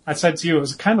Gordon. I said to you, it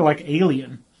was kind of like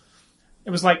Alien. It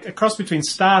was like a cross between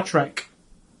Star Trek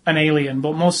and Alien,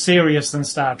 but more serious than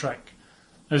Star Trek.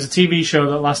 It was a TV show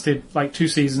that lasted like 2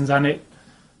 seasons, and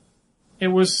it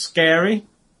was scary.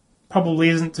 Probably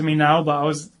isn't to me now, but I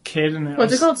was a kid. And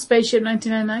What's it called? Spaceship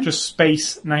 1999? Just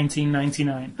Space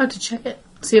 1999. I have to check it.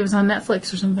 See if it's on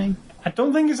Netflix or something. I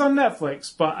don't think it's on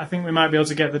Netflix, but I think we might be able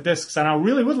to get the discs, and I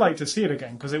really would like to see it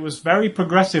again, because it was very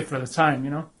progressive for the time,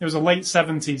 you know? It was a late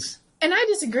 70s. And I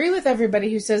disagree with everybody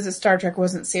who says that Star Trek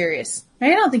wasn't serious. I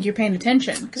don't think you're paying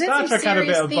attention. Star Trek had a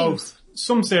bit of both.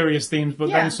 Some serious themes, but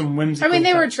then some whimsical. I mean,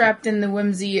 they were trapped in the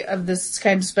whimsy of this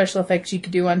kind of special effects you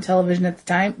could do on television at the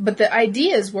time, but the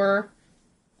ideas were...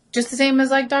 just the same as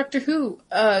like Doctor Who,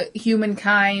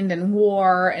 humankind and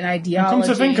war and ideology.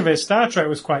 Come to think of it, Star Trek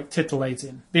was quite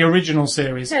tittillating. The original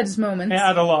series. It had its moments. It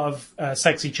had a lot of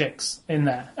sexy chicks in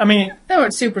there. I mean... They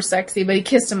weren't super sexy, but he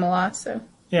kissed them a lot, so...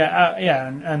 Yeah,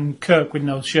 and Kirk with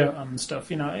no shirt on and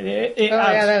stuff, you know.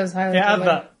 That was highly... It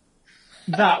had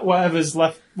that whatever's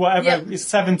left, whatever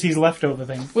 70s leftover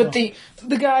thing. With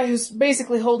the guy who's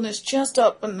basically holding his chest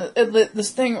up and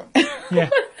this thing... Yeah.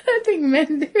 I think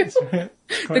men do.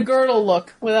 The girdle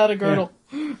look, without a girdle.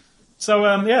 Yeah. So,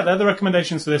 they're the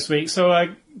recommendations for this week. So,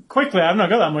 quickly, I've not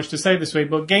got that much to say this week,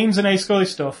 but games and A Scully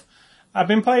stuff. I've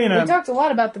been playing... We talked a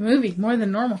lot about the movie, more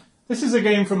than normal. This is a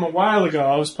game from a while ago.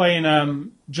 I was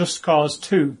playing Just Cause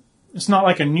 2. It's not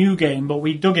like a new game, but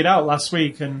we dug it out last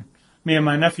week, and me and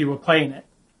my nephew were playing it.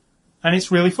 And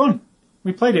it's really fun.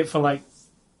 We played it for, like,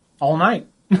 all night,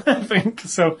 I think.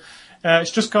 So...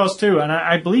 it's Just Cause 2, and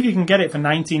I believe you can get it for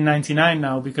 $19.99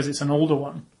 now because it's an older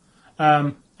one.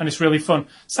 And it's really fun.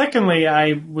 Secondly,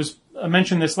 I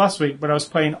mentioned this last week, but I was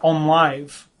playing On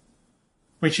Live,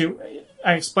 which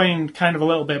I explained kind of a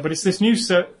little bit, but it's this new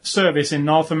service in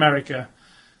North America.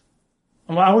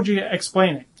 And how would you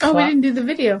explain it? Oh, we didn't do the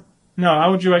video. No,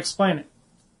 how would you explain it?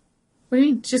 What do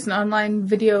you mean? Just an online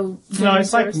video? No,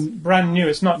 it's service? like brand new.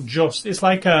 It's not just. It's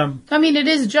like I mean, it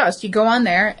is just. You go on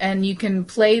there and you can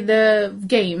play the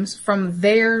games from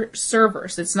their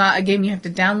servers. It's not a game you have to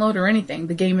download or anything.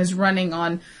 The game is running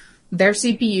on their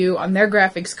CPU, on their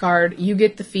graphics card. You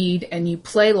get the feed and you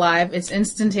play live. It's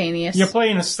instantaneous. You're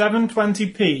playing a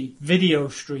 720p video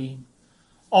stream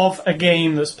of a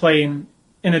game that's playing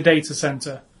in a data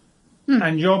center.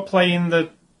 And you're playing the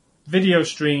video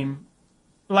stream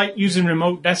like using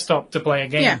remote desktop to play a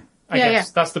game. I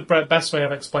guess that's the best way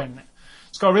of explaining it.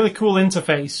 It's got a really cool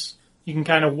interface. You can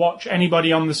kind of watch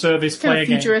anybody on the service play a game. It's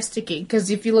kind of futuristic-y, because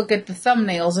if you look at the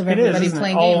thumbnails of everybody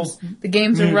playing games, the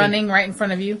games are running right in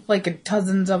front of you, like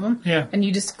dozens of them. Yeah. And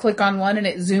you just click on one and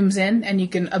it zooms in, and you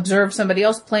can observe somebody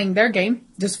else playing their game.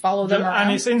 Just follow them around.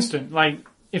 And it's instant. Like,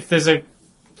 if there's a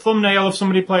thumbnail of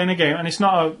somebody playing a game, and it's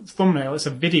not a thumbnail, it's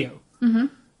a video. Mm-hmm.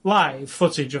 Live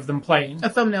footage of them playing. A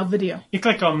thumbnail video. You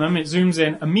click on them, it zooms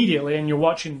in immediately, and you're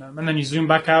watching them, and then you zoom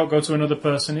back out, go to another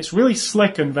person. It's really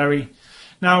slick and very...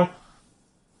 Now,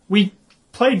 we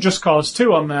played Just Cause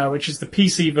 2 on there, which is the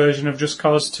PC version of Just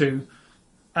Cause 2.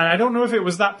 And I don't know if it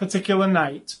was that particular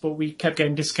night, but we kept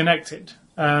getting disconnected.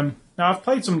 Now, I've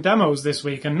played some demos this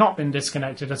week and not been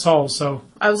disconnected at all, so...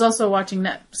 I was also watching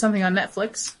something on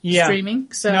Netflix,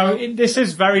 streaming, so... No, this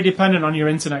is very dependent on your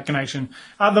internet connection.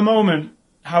 At the moment,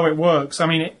 how it works, I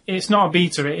mean, it's not a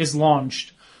beta, it is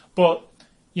launched, but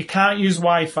you can't use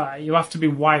Wi-Fi. You have to be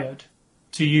wired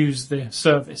to use the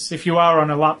service. If you are on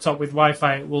a laptop with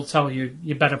Wi-Fi, it will tell you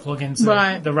better plug into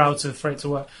the router for it to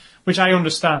work, which I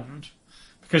understand,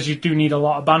 because you do need a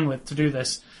lot of bandwidth to do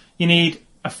this. You need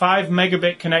a 5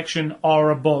 megabit connection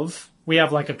or above. We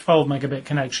have like a 12 megabit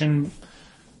connection,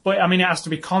 but I mean, it has to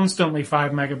be constantly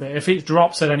 5 megabit. If it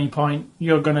drops at any point,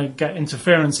 you're going to get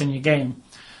interference in your game.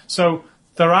 So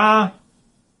there are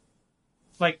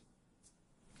like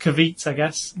caveats, I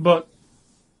guess, but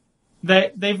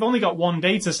they've only got one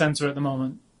data center at the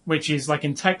moment, which is like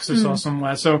in Texas or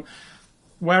somewhere. So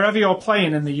wherever you're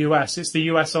playing in the US, it's the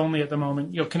US only at the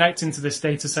moment. You're connecting to this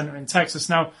data center in Texas.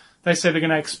 Now, they say they're going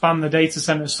to expand the data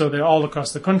centers so they're all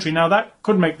across the country. Now, that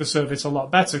could make the service a lot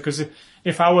better, because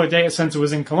if our data center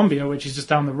was in Columbia, which is just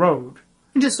down the road...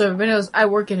 Just so everybody knows, I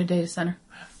work in a data center.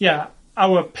 Yeah,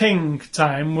 our ping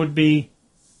time would be,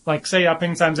 like, say our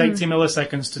ping time's 80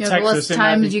 milliseconds to Texas. The less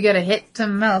time you get a hit to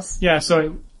mouse. Yeah,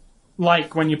 so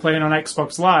like when you're playing on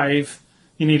Xbox Live,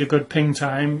 you need a good ping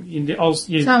time.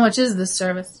 So how much is this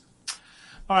service?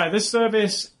 All right, this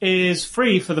service is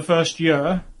free for the first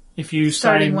year. If you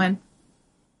Starting when?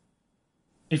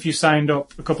 If you signed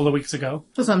up a couple of weeks ago.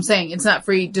 That's what I'm saying. It's not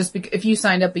free just because if you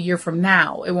signed up a year from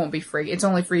now, it won't be free. It's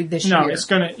only free this year. No,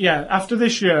 it's after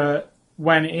this year,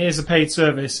 when it is a paid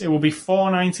service, it will be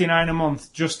 $4.99 a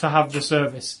month just to have the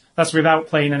service. That's without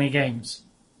playing any games.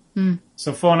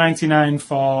 So $4.99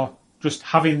 for just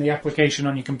having the application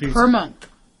on your computer. Per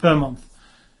month.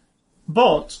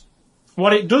 But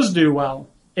what it does do well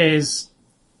is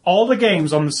all the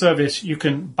games on the service, you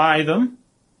can buy them,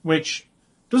 which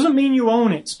doesn't mean you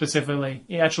own it specifically.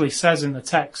 It actually says in the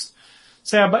text.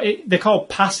 They're called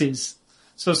passes.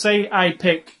 So say I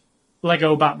pick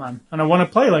Lego Batman, and I want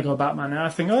to play Lego Batman, and I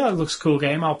think, that looks a cool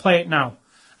game, I'll play it now.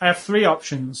 I have 3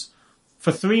 options.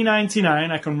 For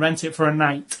 $3.99, I can rent it for a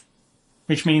night,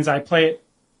 which means I play it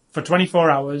for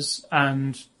 24 hours,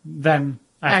 and then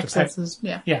I have to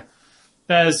pay. Yeah.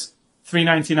 There's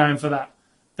 $3.99 for that.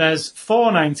 There's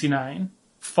 $4.99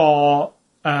 for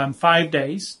 5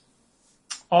 days,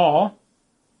 or,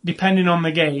 depending on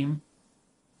the game,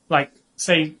 like,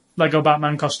 say, Lego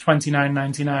Batman costs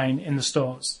 $29.99 in the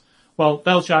stores. Well,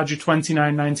 they'll charge you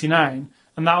 $29.99,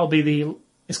 and that'll be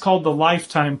it's called the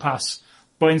Lifetime Pass.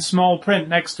 But in small print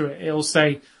next to it, it'll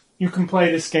say, you can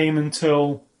play this game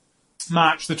until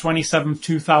March the 27th,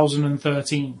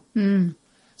 2013.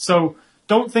 So,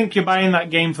 don't think you're buying that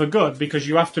game for good, because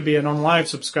you have to be an OnLive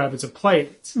subscriber to play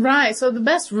it. Right, so the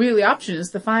best really option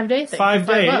is the 5-day thing. 5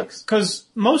 days, because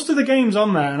most of the games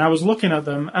on there, and I was looking at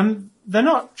them, and they're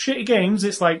not shitty games.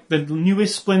 It's like the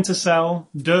newest Splinter Cell,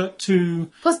 Dirt 2.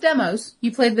 Plus demos.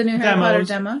 You played the new Harry Potter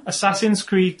demo. Assassin's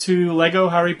Creed 2, Lego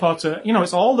Harry Potter.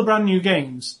 It's all the brand new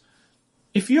games.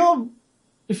 If you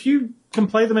can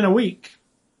play them in a week...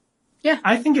 Yeah.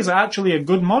 I think it's actually a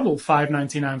good model,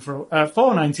 $5.99 for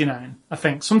 $4.99, I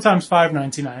think. Sometimes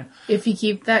 $5.99. If you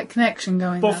keep that connection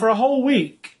going. But for a whole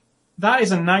week, that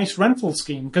is a nice rental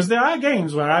scheme, because there are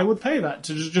games where I would pay that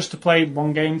just to play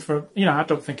one game for, I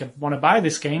don't think I'd want to buy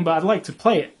this game, but I'd like to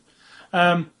play it.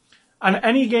 And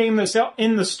any game that's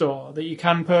in the store that you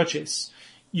can purchase,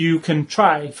 you can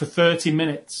try for 30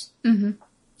 minutes. Mm-hmm.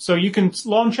 So you can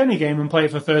launch any game and play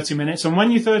it for 30 minutes, and when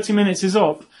your 30 minutes is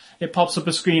up, it pops up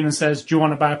a screen and says, do you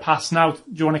want to buy a pass now? Do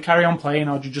you want to carry on playing,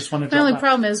 or do you just want to drop My only back?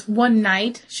 problem is one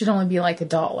night should only be like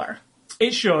 $1.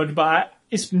 It should, but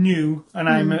it's new, and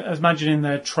I'm imagining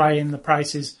they're trying the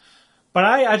prices. But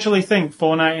I actually think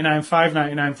 $4.99,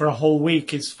 $5.99 for a whole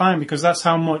week is fine, because that's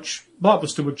how much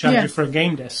Blockbuster would charge you for a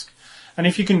game disc. And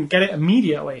if you can get it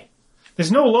immediately.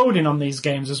 There's no loading on these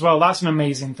games as well. That's an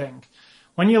amazing thing.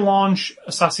 When you launch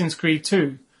Assassin's Creed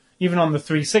 2... even on the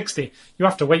 360, you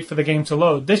have to wait for the game to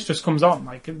load. This just comes on,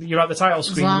 like, you're at the title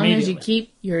screen immediately. As long as you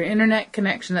keep your internet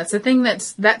connection. That's the thing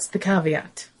that's the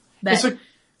caveat.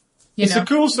 It's a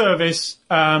cool service.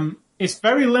 It's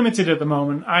very limited at the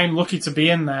moment. I'm lucky to be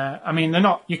in there. I mean,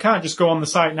 you can't just go on the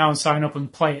site now and sign up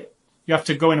and play it. You have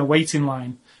to go in a waiting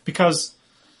line, because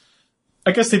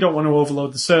I guess they don't want to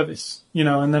overload the service,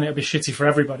 and then it'll be shitty for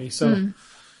everybody. So,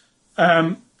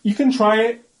 you can try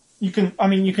it. You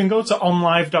can go to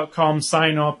onlive.com,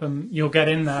 sign up, and you'll get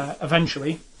in there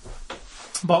eventually.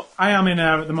 But I am in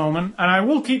there at the moment, and I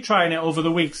will keep trying it over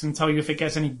the weeks and tell you if it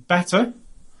gets any better.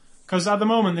 Because at the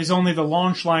moment, there's only the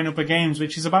launch lineup of games,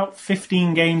 which is about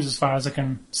 15 games as far as I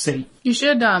can see. You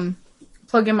should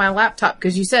plug in my laptop,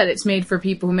 because you said it's made for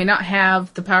people who may not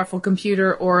have the powerful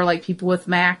computer or like people with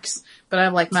Macs. But I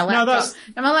have like my laptop,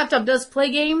 and my laptop does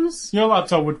play games. Your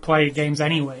laptop would play games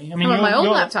anyway. I mean, my old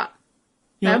laptop.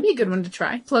 That would be a good one to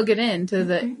try. Plug it in to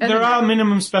the... There are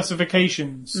minimum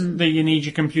specifications that you need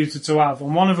your computer to have,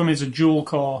 and one of them is a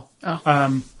dual-core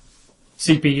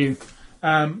CPU.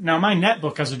 Now, my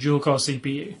netbook has a dual-core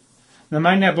CPU. Now,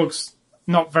 my netbook's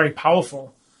not very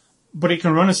powerful, but it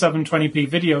can run a 720p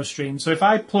video stream. So if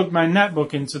I plug my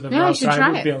netbook into the browser,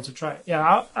 I would be able to try it.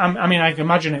 Yeah, I mean, I can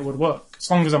imagine it would work, as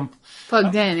long as I'm...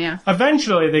 Plugged in, yeah.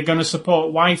 Eventually, they're going to support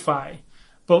Wi-Fi.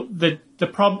 But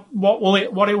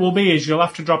what it will be is you'll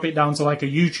have to drop it down to like a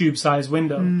YouTube-sized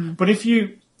window. But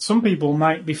some people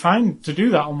might be fine to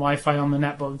do that on Wi-Fi on the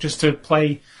netbook, just to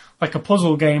play like a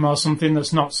puzzle game or something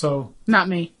that's not so... Not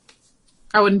me.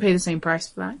 I wouldn't pay the same price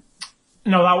for that.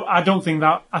 No, I don't think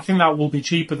that. I think that will be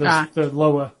cheaper, the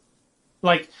lower.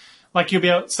 Like you'll be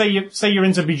able, say you're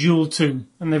into Bejeweled 2,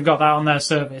 and they've got that on their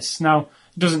service. Now,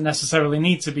 it doesn't necessarily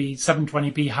need to be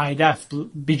 720p high def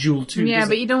Bejeweled 2. Yeah,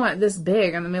 but you don't want it this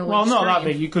big on the middle of the screen. Well, not that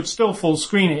big. You could still full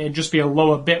screen it. It'd just be a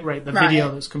lower bit rate, the video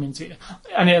that's coming to you.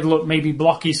 And it'd look maybe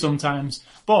blocky sometimes.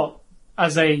 But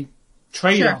as a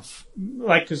trade-off,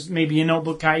 like, because maybe your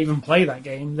notebook can't even play that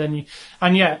game, then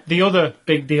the other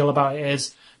big deal about it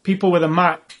is people with a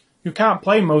Mac who can't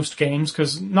play most games,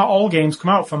 because not all games come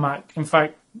out for Mac. In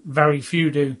fact, very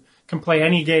few do, can play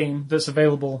any game that's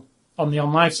available on the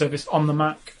OnLive service on the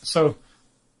Mac. So,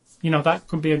 that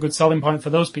could be a good selling point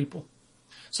for those people.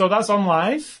 So that's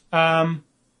OnLive.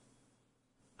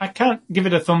 I can't give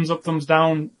it a thumbs up, thumbs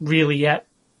down really yet.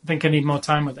 I think I need more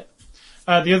time with it.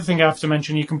 The other thing I have to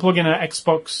mention, you can plug in an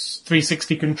Xbox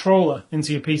 360 controller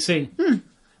into your PC.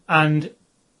 And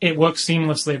it works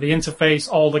seamlessly. The interface,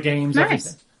 all the games,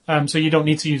 everything. So you don't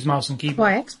need to use mouse and keyboard.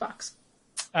 Why Xbox?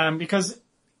 Because...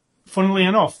 Funnily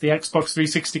enough, the Xbox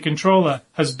 360 controller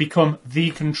has become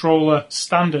the controller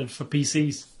standard for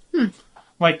PCs.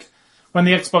 Like, when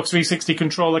the Xbox 360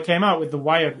 controller came out with the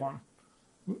wired one,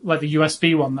 like the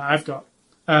USB one that I've got,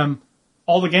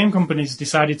 all the game companies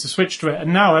decided to switch to it,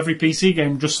 and now every PC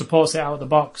game just supports it out of the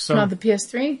box. So not the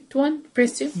PS3 one?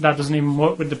 PS2? That doesn't even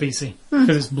work with the PC,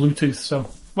 because it's Bluetooth, so...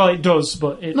 Well, it does,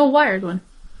 but... No wired one.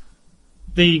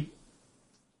 The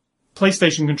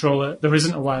PlayStation controller, there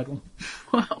isn't a wired one.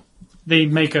 Wow. They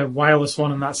make a wireless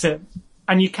one and that's it.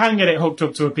 And you can get it hooked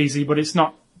up to a PC, but it's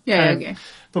not. Okay.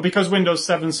 But because Windows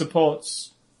 7 supports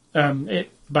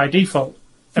it by default,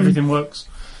 everything works.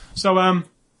 So,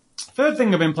 third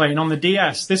thing I've been playing on the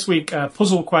DS, this week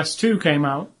Puzzle Quest 2 came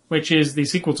out, which is the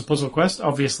sequel to Puzzle Quest,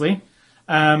 obviously.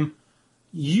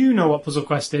 You know what Puzzle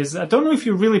Quest is. I don't know if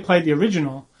you really played the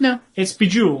original. No. It's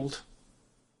Bejeweled,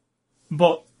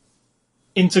 but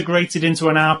integrated into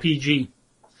an RPG.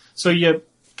 So you're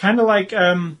kind of like,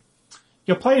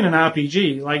 you're playing an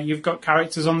RPG, like you've got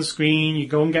characters on the screen, you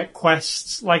go and get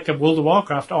quests, like a World of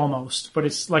Warcraft almost, but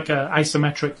it's like a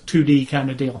isometric 2D kind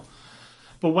of deal.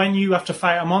 But when you have to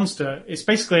fight a monster, it's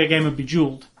basically a game of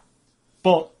Bejeweled,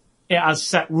 but it has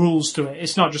set rules to it.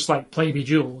 It's not just like play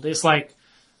Bejeweled. It's like,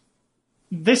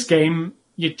 this game,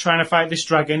 you're trying to fight this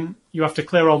dragon, you have to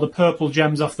clear all the purple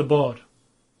gems off the board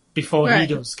before he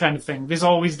does, kind of thing. There's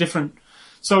always different.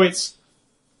 So it's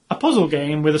a puzzle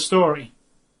game with a story,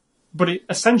 but it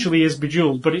essentially is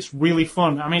Bejeweled, but it's really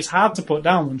fun. I mean, it's hard to put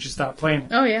down once you start playing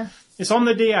it. Oh, yeah. It's on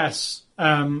the DS,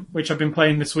 which I've been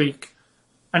playing this week,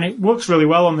 and it works really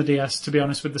well on the DS, to be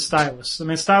honest, with the stylus. I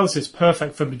mean, stylus is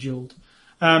perfect for Bejeweled.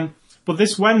 But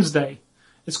this Wednesday,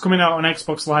 it's coming out on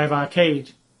Xbox Live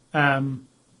Arcade. I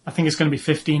think it's going to be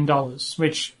 $15,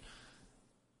 which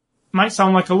might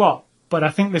sound like a lot, but I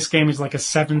think this game is like a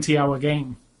 70-hour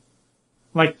game.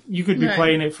 Like, you could be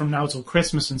playing it from now till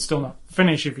Christmas and still not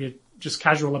finish if you're just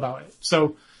casual about it.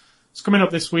 So, it's coming up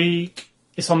this week.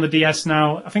 It's on the DS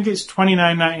now. I think it's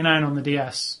 $29.99 on the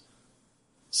DS.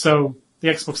 So, the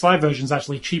Xbox Live version is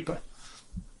actually cheaper.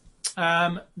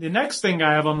 The next thing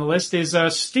I have on the list is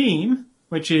Steam,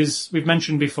 which is, we've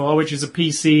mentioned before, which is a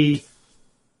PC,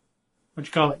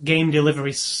 game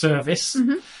delivery service,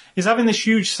 is having this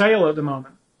huge sale at the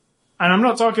moment. And I'm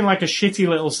not talking like a shitty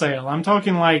little sale. I'm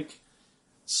talking like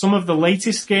some of the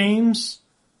latest games,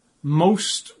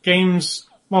 most games,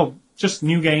 well, just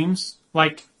new games.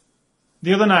 Like,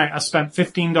 the other night I spent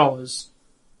 $15.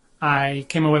 I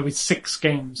came away with 6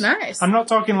 games. Nice. I'm not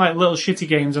talking like little shitty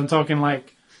games. I'm talking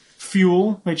like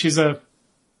Fuel, which is a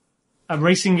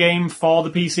racing game for the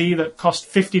PC that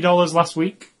cost $50 last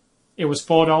week. It was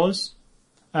 $4.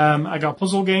 I got a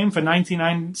puzzle game for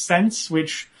 99 cents,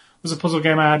 which was a puzzle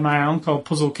game I had my eye on called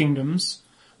Puzzle Kingdoms,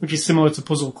 which is similar to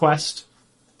Puzzle Quest,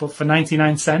 but for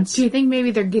 99 cents. Do you think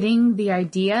maybe they're getting the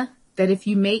idea that if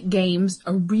you make games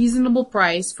a reasonable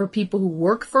price for people who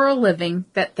work for a living,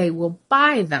 that they will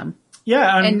buy them?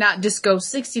 Yeah. And not just go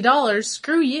 $60,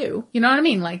 screw you. You know what I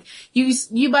mean? Like,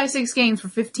 you buy 6 games for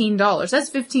 $15. That's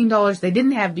 $15 they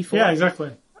didn't have before. Yeah,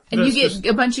 exactly. And you get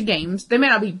a bunch of games. They may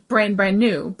not be brand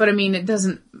new, but I mean, it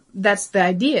doesn't, that's the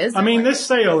idea, isn't it? I mean, this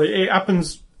sale, it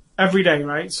happens every day,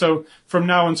 right? So from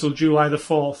now until July the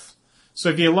 4th. So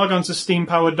if you log on to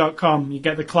steampowered.com, you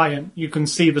get the client, you can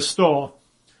see the store.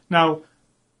 Now,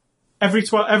 every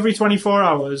 24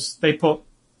 hours, they put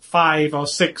 5 or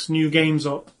 6 new games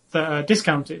up that are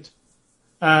discounted.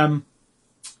 And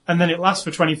then it lasts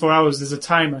for 24 hours. There's a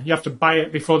timer. You have to buy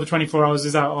it before the 24 hours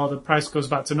is out or the price goes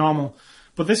back to normal.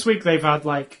 But this week they've had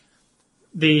like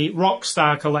the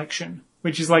Rockstar collection,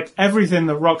 which is like everything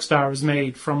that Rockstar has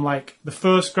made from like the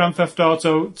first Grand Theft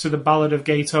Auto to the Ballad of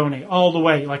Gay Tony, all the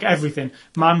way, like everything.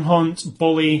 Manhunt,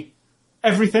 Bully,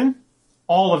 everything,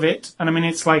 all of it. And I mean,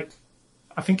 it's like,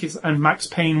 I think and Max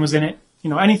Payne was in it, you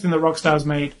know, anything that Rockstar's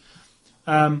made.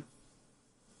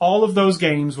 All of those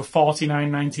games were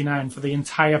 $49.99 for the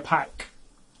entire pack.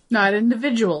 Not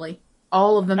individually.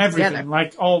 All of them Everything,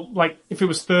 together. like if it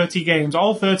was 30 games,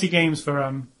 all 30 games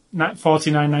for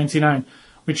 $49.99,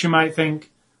 which you might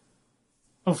think,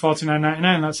 oh,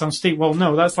 $49.99, that sounds steep. Well,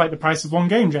 no, that's like the price of one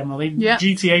game generally. Yeah.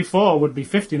 GTA 4 would be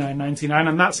 $59.99,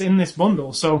 and that's in this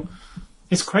bundle, so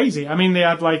it's crazy. I mean, they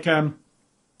had like they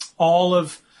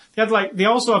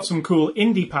also have some cool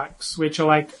indie packs, which are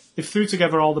like, they've threw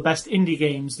together all the best indie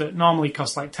games that normally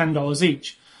cost like $10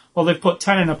 each. Well, they've put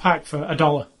 10 in a pack for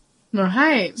 $1.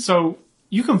 Right. So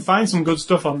you can find some good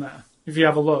stuff on there if you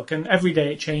have a look, and every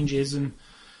day it changes, and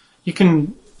you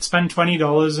can spend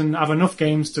 $20 and have enough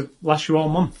games to last you all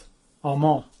month or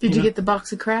more. Did you get the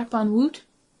box of crap on Woot?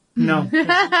 No.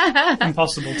 It's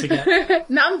impossible to get.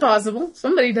 Not impossible.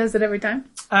 Somebody does it every time.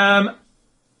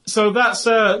 So that's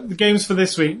the games for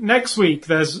this week. Next week,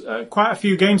 there's quite a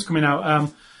few games coming out.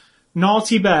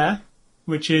 Naughty Bear,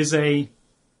 which is a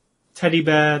teddy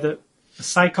bear, a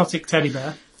psychotic teddy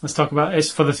bear. Let's talk about it.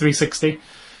 It's for the 360.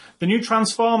 The new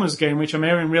Transformers game, which I'm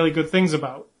hearing really good things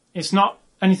about. It's not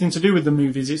anything to do with the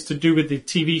movies. It's to do with the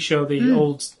TV show,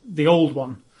 the old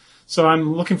one. So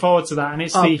I'm looking forward to that. And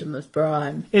it's Optimus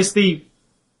Prime. It's the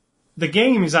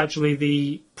game is actually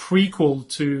the prequel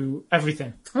to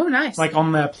everything. Oh, nice. Like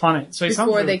on their planet. So it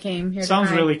Before they came here.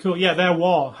 Sounds really cool. Yeah,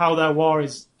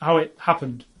 how it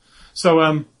happened. So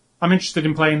I'm interested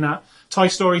in playing that. Toy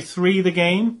Story 3, the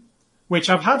game, which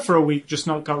I've had for a week, just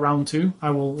not got round to. I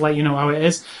will let you know how it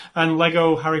is. And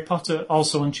Lego Harry Potter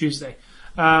also on Tuesday.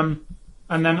 And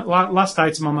then last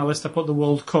item on my list, I put the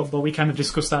World Cup, but we kind of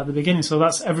discussed that at the beginning. So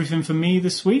that's everything for me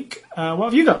this week. What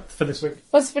have you got for this week?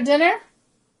 What's for dinner?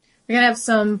 We're going to have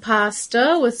some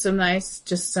pasta with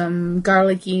some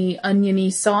garlicky,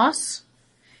 oniony sauce.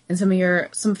 And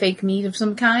some fake meat of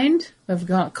some kind. If we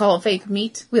call it fake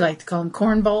meat, we like to call them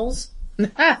corn balls.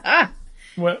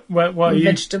 What are you?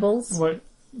 Vegetables. What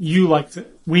we like to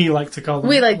call them.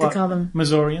 We like to call them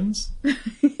Missourians.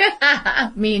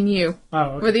 Me and you. Oh,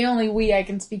 okay. We're the only we I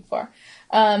can speak for.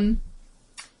 I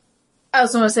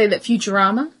also want to say that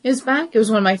Futurama is back. It was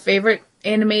one of my favorite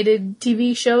animated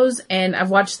TV shows, and I've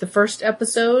watched the first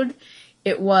episode.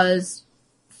 It was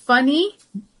funny,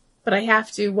 but I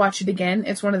have to watch it again.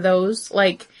 It's one of those,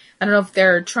 like, I don't know if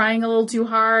they're trying a little too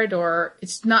hard or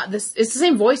it's not this. It's the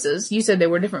same voices. You said they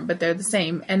were different, but they're the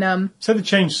same. And so they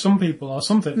changed some people or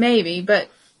something. Maybe, but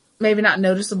maybe not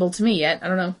noticeable to me yet. I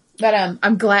don't know. But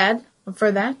I'm glad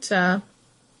for that. I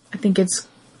think it's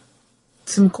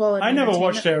some quality. I never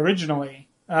watched it originally.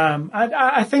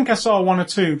 I think I saw one or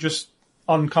two just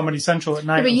on Comedy Central at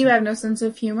night. Yeah, but you have no sense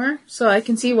of humor, so I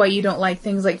can see why you don't like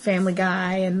things like Family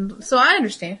Guy, and so I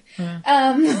understand. Yeah.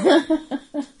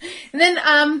 And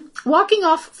then walking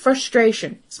off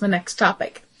frustration is my next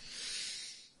topic.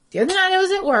 The other night I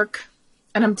was at work,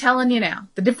 and I'm telling you now,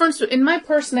 the difference in my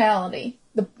personality,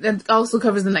 that also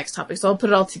covers the next topic, so I'll put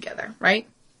it all together, right?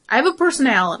 I have a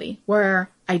personality where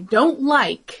I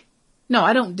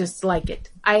don't dislike it.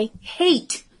 I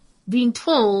hate being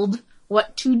told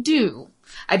what to do.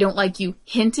 I don't like you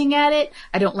hinting at it.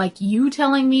 I don't like you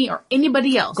telling me or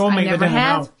anybody else. Go make I never the dinner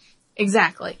have. now.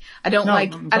 Exactly. I don't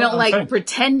like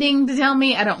pretending to tell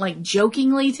me. I don't like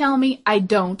jokingly tell me. I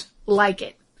don't like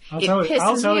it. It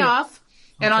pisses me off.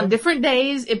 And on different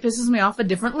days, it pisses me off at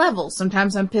different levels.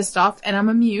 Sometimes I'm pissed off and I'm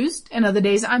amused, and other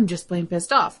days I'm just plain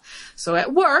pissed off. So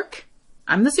at work,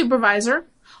 I'm the supervisor.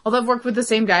 Although I've worked with the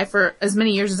same guy for as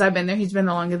many years as I've been there, he's been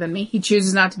there longer than me. He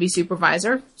chooses not to be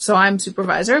supervisor, so I'm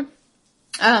supervisor.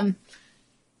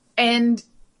 And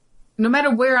no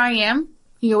matter where I am,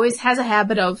 he always has a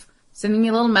habit of sending me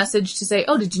a little message to say,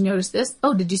 oh, did you notice this?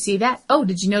 Oh, did you see that? Oh,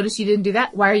 did you notice you didn't do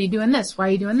that? Why are you doing this? Why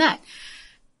are you doing that?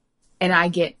 And I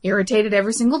get irritated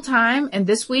every single time. And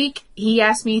this week, he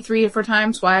asked me 3 or 4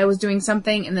 times why I was doing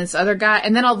something, and this other guy,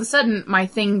 and then all of a sudden, my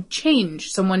thing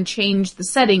changed. Someone changed the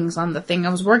settings on the thing I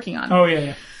was working on. Oh,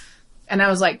 yeah. And I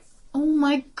was like, oh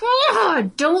my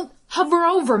God, don't hover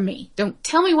over me. Don't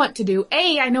tell me what to do.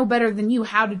 A, I know better than you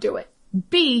how to do it.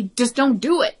 B, just don't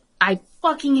do it. I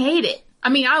fucking hate it. I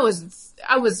mean, I was.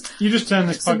 You just turned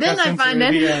this So then podcast I find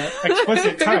into the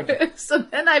explicit tag. So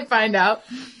then I find out,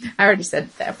 I already said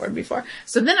that word before.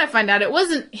 So then I find out it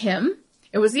wasn't him.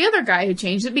 It was the other guy who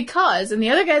changed it because, and the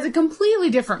other guy has a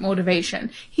completely different motivation.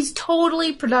 He's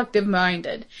totally productive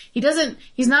minded. He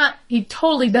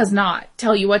totally does not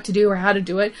tell you what to do or how to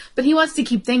do it, but he wants to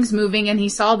keep things moving, and he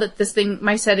saw that this thing,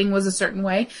 my setting was a certain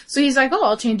way. So he's like, oh,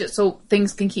 I'll change it so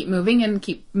things can keep moving and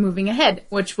keep moving ahead,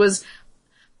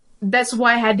 that's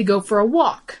why I had to go for a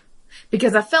walk.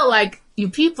 Because I felt like you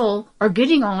people are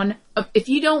getting on, if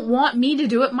you don't want me to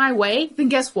do it my way, then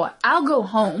guess what? I'll go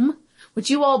home,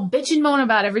 which you all bitch and moan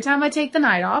about every time I take the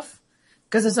night off.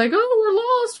 Because it's like, oh,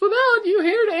 we're lost without you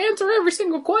here to answer every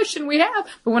single question we have.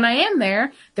 But when I am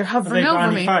there, they're hovering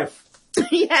over me.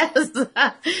 Yes.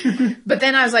 But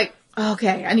then I was like,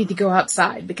 okay, I need to go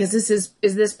outside, because is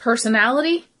this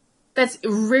personality that's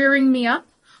rearing me up,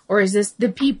 or is this the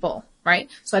people?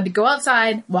 Right? So I had to go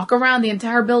outside, walk around the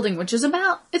entire building, which is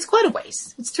it's quite a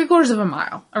ways. It's 3/4 of a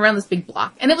mile around this big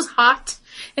block. And it was hot,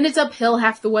 and it's uphill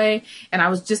half the way, and I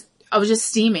was just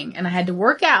steaming, and I had to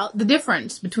work out the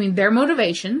difference between their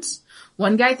motivations.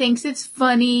 One guy thinks it's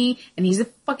funny, and he's a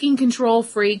fucking control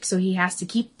freak, so he has to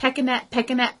keep pecking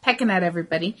at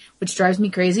everybody, which drives me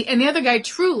crazy. And the other guy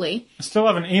truly... I still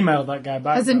haven't emailed that guy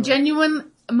back. Has a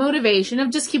genuine motivation of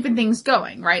just keeping things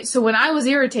going, right? So when I was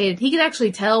irritated, he could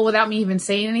actually tell without me even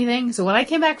saying anything. So when I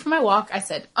came back from my walk, I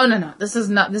said, oh, no, this is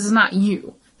not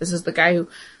you. This is the guy who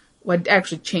had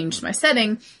actually changed my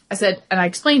setting. I said, and I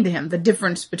explained to him the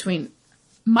difference between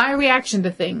my reaction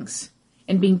to things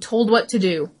and being told what to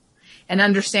do, and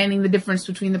understanding the difference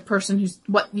between the person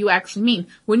what you actually mean.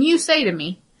 When you say to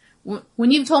me, when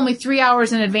you've told me 3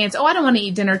 hours in advance, oh, I don't want to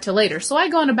eat dinner till later, so I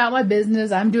go on about my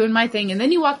business, I'm doing my thing, and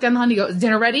then you walk down the hall and you go, is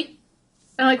dinner ready?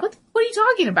 And I'm like, what are you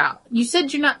talking about? You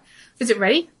said you're not, is it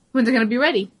ready? When's it going to be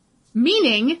ready?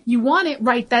 Meaning, you want it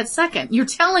right that second. You're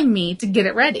telling me to get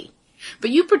it ready. But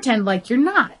you pretend like you're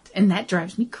not, and that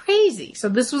drives me crazy. So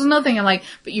this was another thing, I'm like,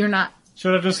 but you're not.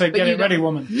 Should I just say, get it ready,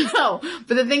 woman? No,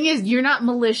 but the thing is, you're not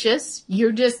malicious.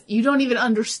 You don't even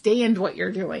understand what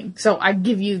you're doing. So I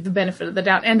give you the benefit of the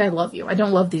doubt, and I love you. I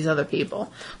don't love these other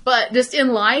people. But just in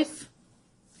life,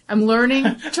 I'm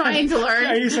trying to learn.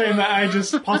 Are you saying that I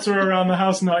just potter around the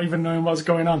house not even knowing what's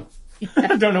going on? Yeah.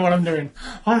 I don't know what I'm doing.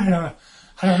 I don't know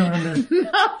what I'm doing.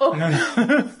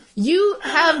 No. You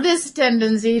have this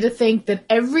tendency to think that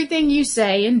everything you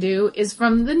say and do is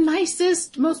from the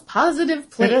nicest, most positive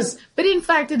place. It is. But in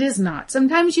fact, it is not.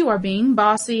 Sometimes you are being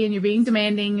bossy and you're being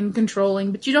demanding and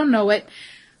controlling, but you don't know it.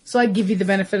 So I give you the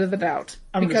benefit of the doubt.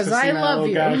 Because I love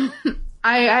you.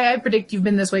 I predict you've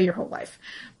been this way your whole life.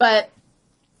 But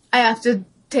I have to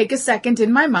take a second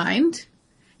in my mind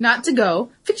not to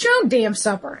go, fix your own damn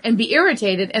supper, and be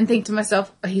irritated and think to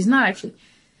myself, oh, he's not actually...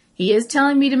 He is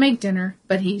telling me to make dinner,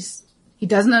 but he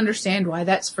doesn't understand why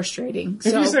that's frustrating.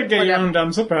 If you said get your own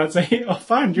damn supper, I'd say, oh,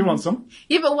 fine, do you want some?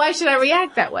 Yeah, but why should I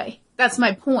react that way? That's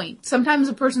my point. Sometimes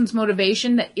a person's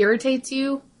motivation that irritates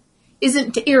you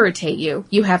isn't to irritate you.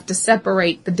 You have to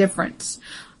separate the difference.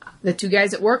 The 2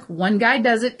 guys at work, one guy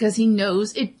does it because he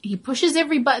knows it. He pushes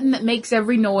every button that makes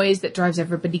every noise that drives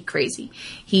everybody crazy.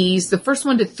 He's the first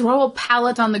one to throw a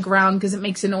pallet on the ground because it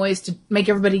makes a noise to make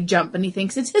everybody jump, and he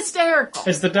thinks it's hysterical.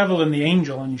 It's the devil and the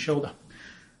angel on your shoulder.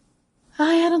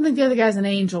 I don't think the other guy's an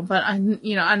angel, but I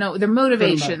know their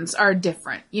motivations are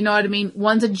different. You know what I mean?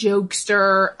 One's a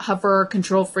jokester, hover,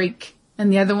 control freak,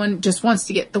 and the other one just wants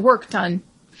to get the work done.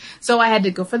 So I had to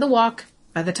go for the walk.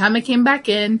 By the time I came back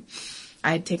in,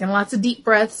 I had taken lots of deep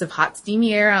breaths of hot,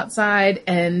 steamy air outside,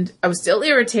 and I was still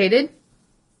irritated.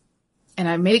 And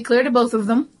I made it clear to both of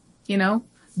them,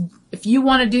 if you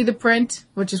want to do the print,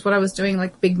 which is what I was doing,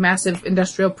 like big, massive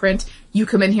industrial print, you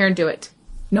come in here and do it.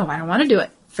 No, I don't want to do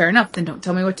it. Fair enough. Then don't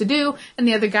tell me what to do. And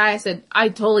the other guy, I said, I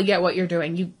totally get what you're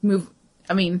doing. You move.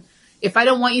 I mean, if I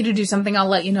don't want you to do something, I'll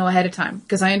let you know ahead of time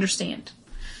because I understand.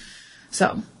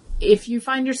 So if you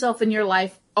find yourself in your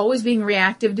life always being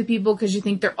reactive to people because you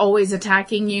think they're always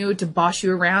attacking you to boss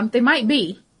you around, they might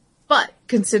be, but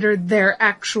consider their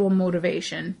actual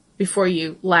motivation before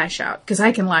you lash out, because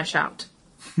I can lash out.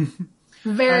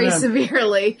 very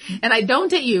severely. And I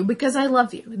don't at you because I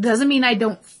love you. It doesn't mean I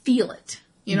don't feel it.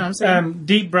 You know what I'm saying?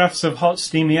 Deep breaths of hot,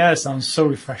 steamy air sounds so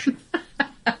refreshing.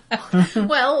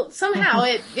 Well, somehow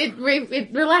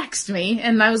it relaxed me,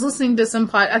 and I was listening to some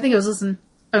I think I was listening.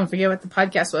 I don't forget what the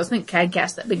podcast was. I think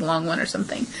CADcast, that big long one or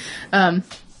something. Or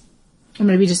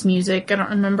maybe just music. I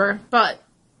don't remember. But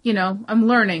you know, I'm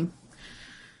learning.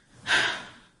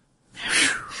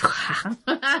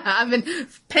 I've been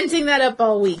penting that up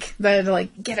all week. That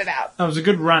like get it out. That was a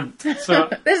good rant. So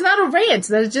that's not a rant.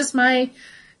 That is just my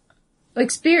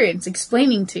experience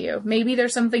explaining to you. Maybe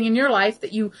there's something in your life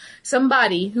that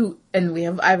somebody who, and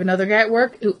I have another guy at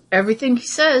work who everything he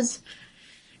says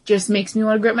just makes me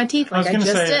want to grit my teeth like I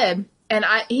just did. And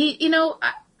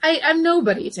I'm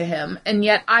nobody to him, and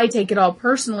yet I take it all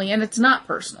personally, and it's not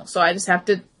personal. So I just have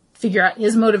to figure out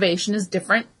his motivation is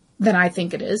different than I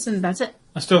think it is, and that's it.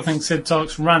 I still think Sid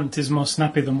Talk's rant is more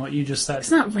snappy than what you just said. It's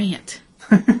not rant.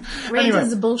 Rant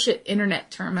is a bullshit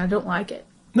internet term. I don't like it.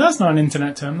 No, that's not an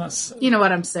internet term. That's... You know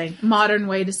what I'm saying. Modern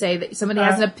way to say that somebody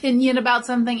has an opinion about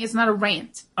something. It's not a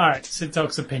rant. All right, Sid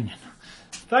Talk's opinion.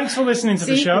 Thanks for listening to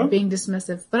the show. You're being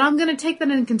dismissive. But I'm going to take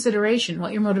that into consideration,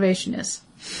 what your motivation is.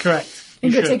 Correct.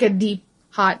 And go take a deep,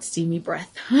 hot, steamy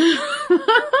breath.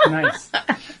 Nice.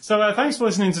 So thanks for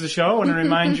listening to the show. I want to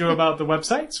remind you about the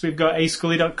websites. We've got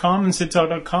ascully.com and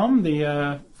sidtalk.com.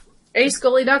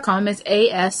 ascully.com is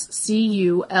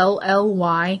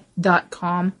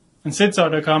ASCULLY.com. And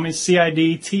sidtalk.com is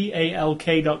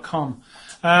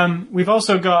CIDTALK.com. We've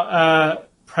also got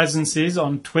presences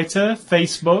on Twitter,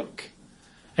 Facebook,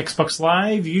 Xbox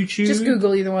Live, YouTube. Just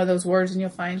Google either one of those words and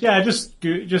you'll find. Yeah, just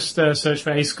search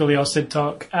for Ascully or Sid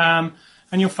Talk, and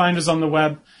you'll find us on the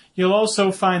web. You'll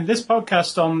also find this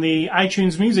podcast on the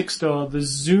iTunes Music Store, the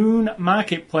Zune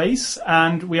Marketplace,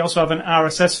 and we also have an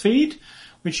RSS feed,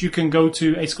 which you can go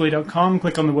to ascully.com,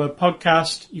 click on the word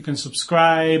podcast. You can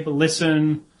subscribe,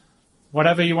 listen,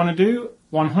 whatever you want to do.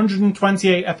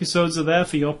 128 episodes are there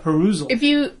for your perusal. If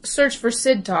you search for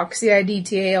Sid Talk,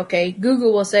 CIDTALK,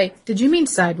 Google will say, "Did you mean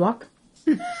sidewalk?"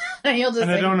 and you'll just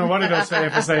I don't know what it'll say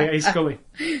if I say Ascully.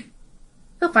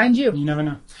 He'll find you. You never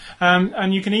know.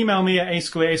 And you can email me at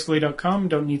ascully@ascully.com.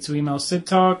 Don't need to email Sid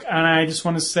Talk. And I just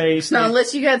want to say... No,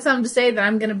 unless you got something to say that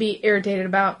I'm going to be irritated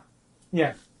about.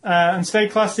 Yeah. And stay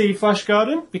classy, Flash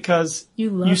Garden, because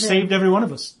you saved every one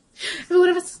of us. Every one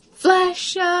of us.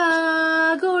 Flash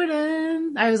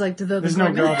Gordon. I was like, there's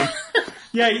no garden.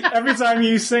 Yeah, every time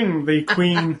you sing the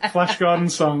Queen Flash Gordon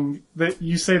song, that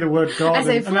you say the word garden. I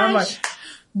say Flash and I'm like,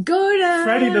 Gordon.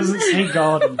 Freddie doesn't say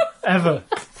garden, ever.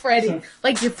 Freddie,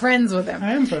 like you're friends with him.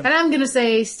 I am friends. And I'm going to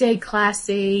say, stay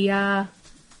classy. No,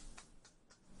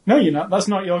 you're not. That's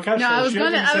not your catchphrase. No, I was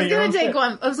going to take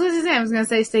one. I was going to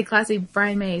say, stay classy,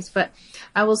 Brian Mays, but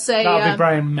I will say... That'll be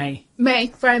Brian May.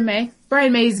 Brian May.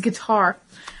 Brian May's guitar.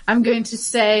 I'm going to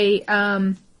say,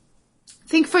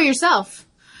 think for yourself.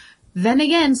 Then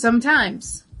again,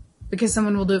 sometimes. Because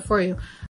someone will do it for you.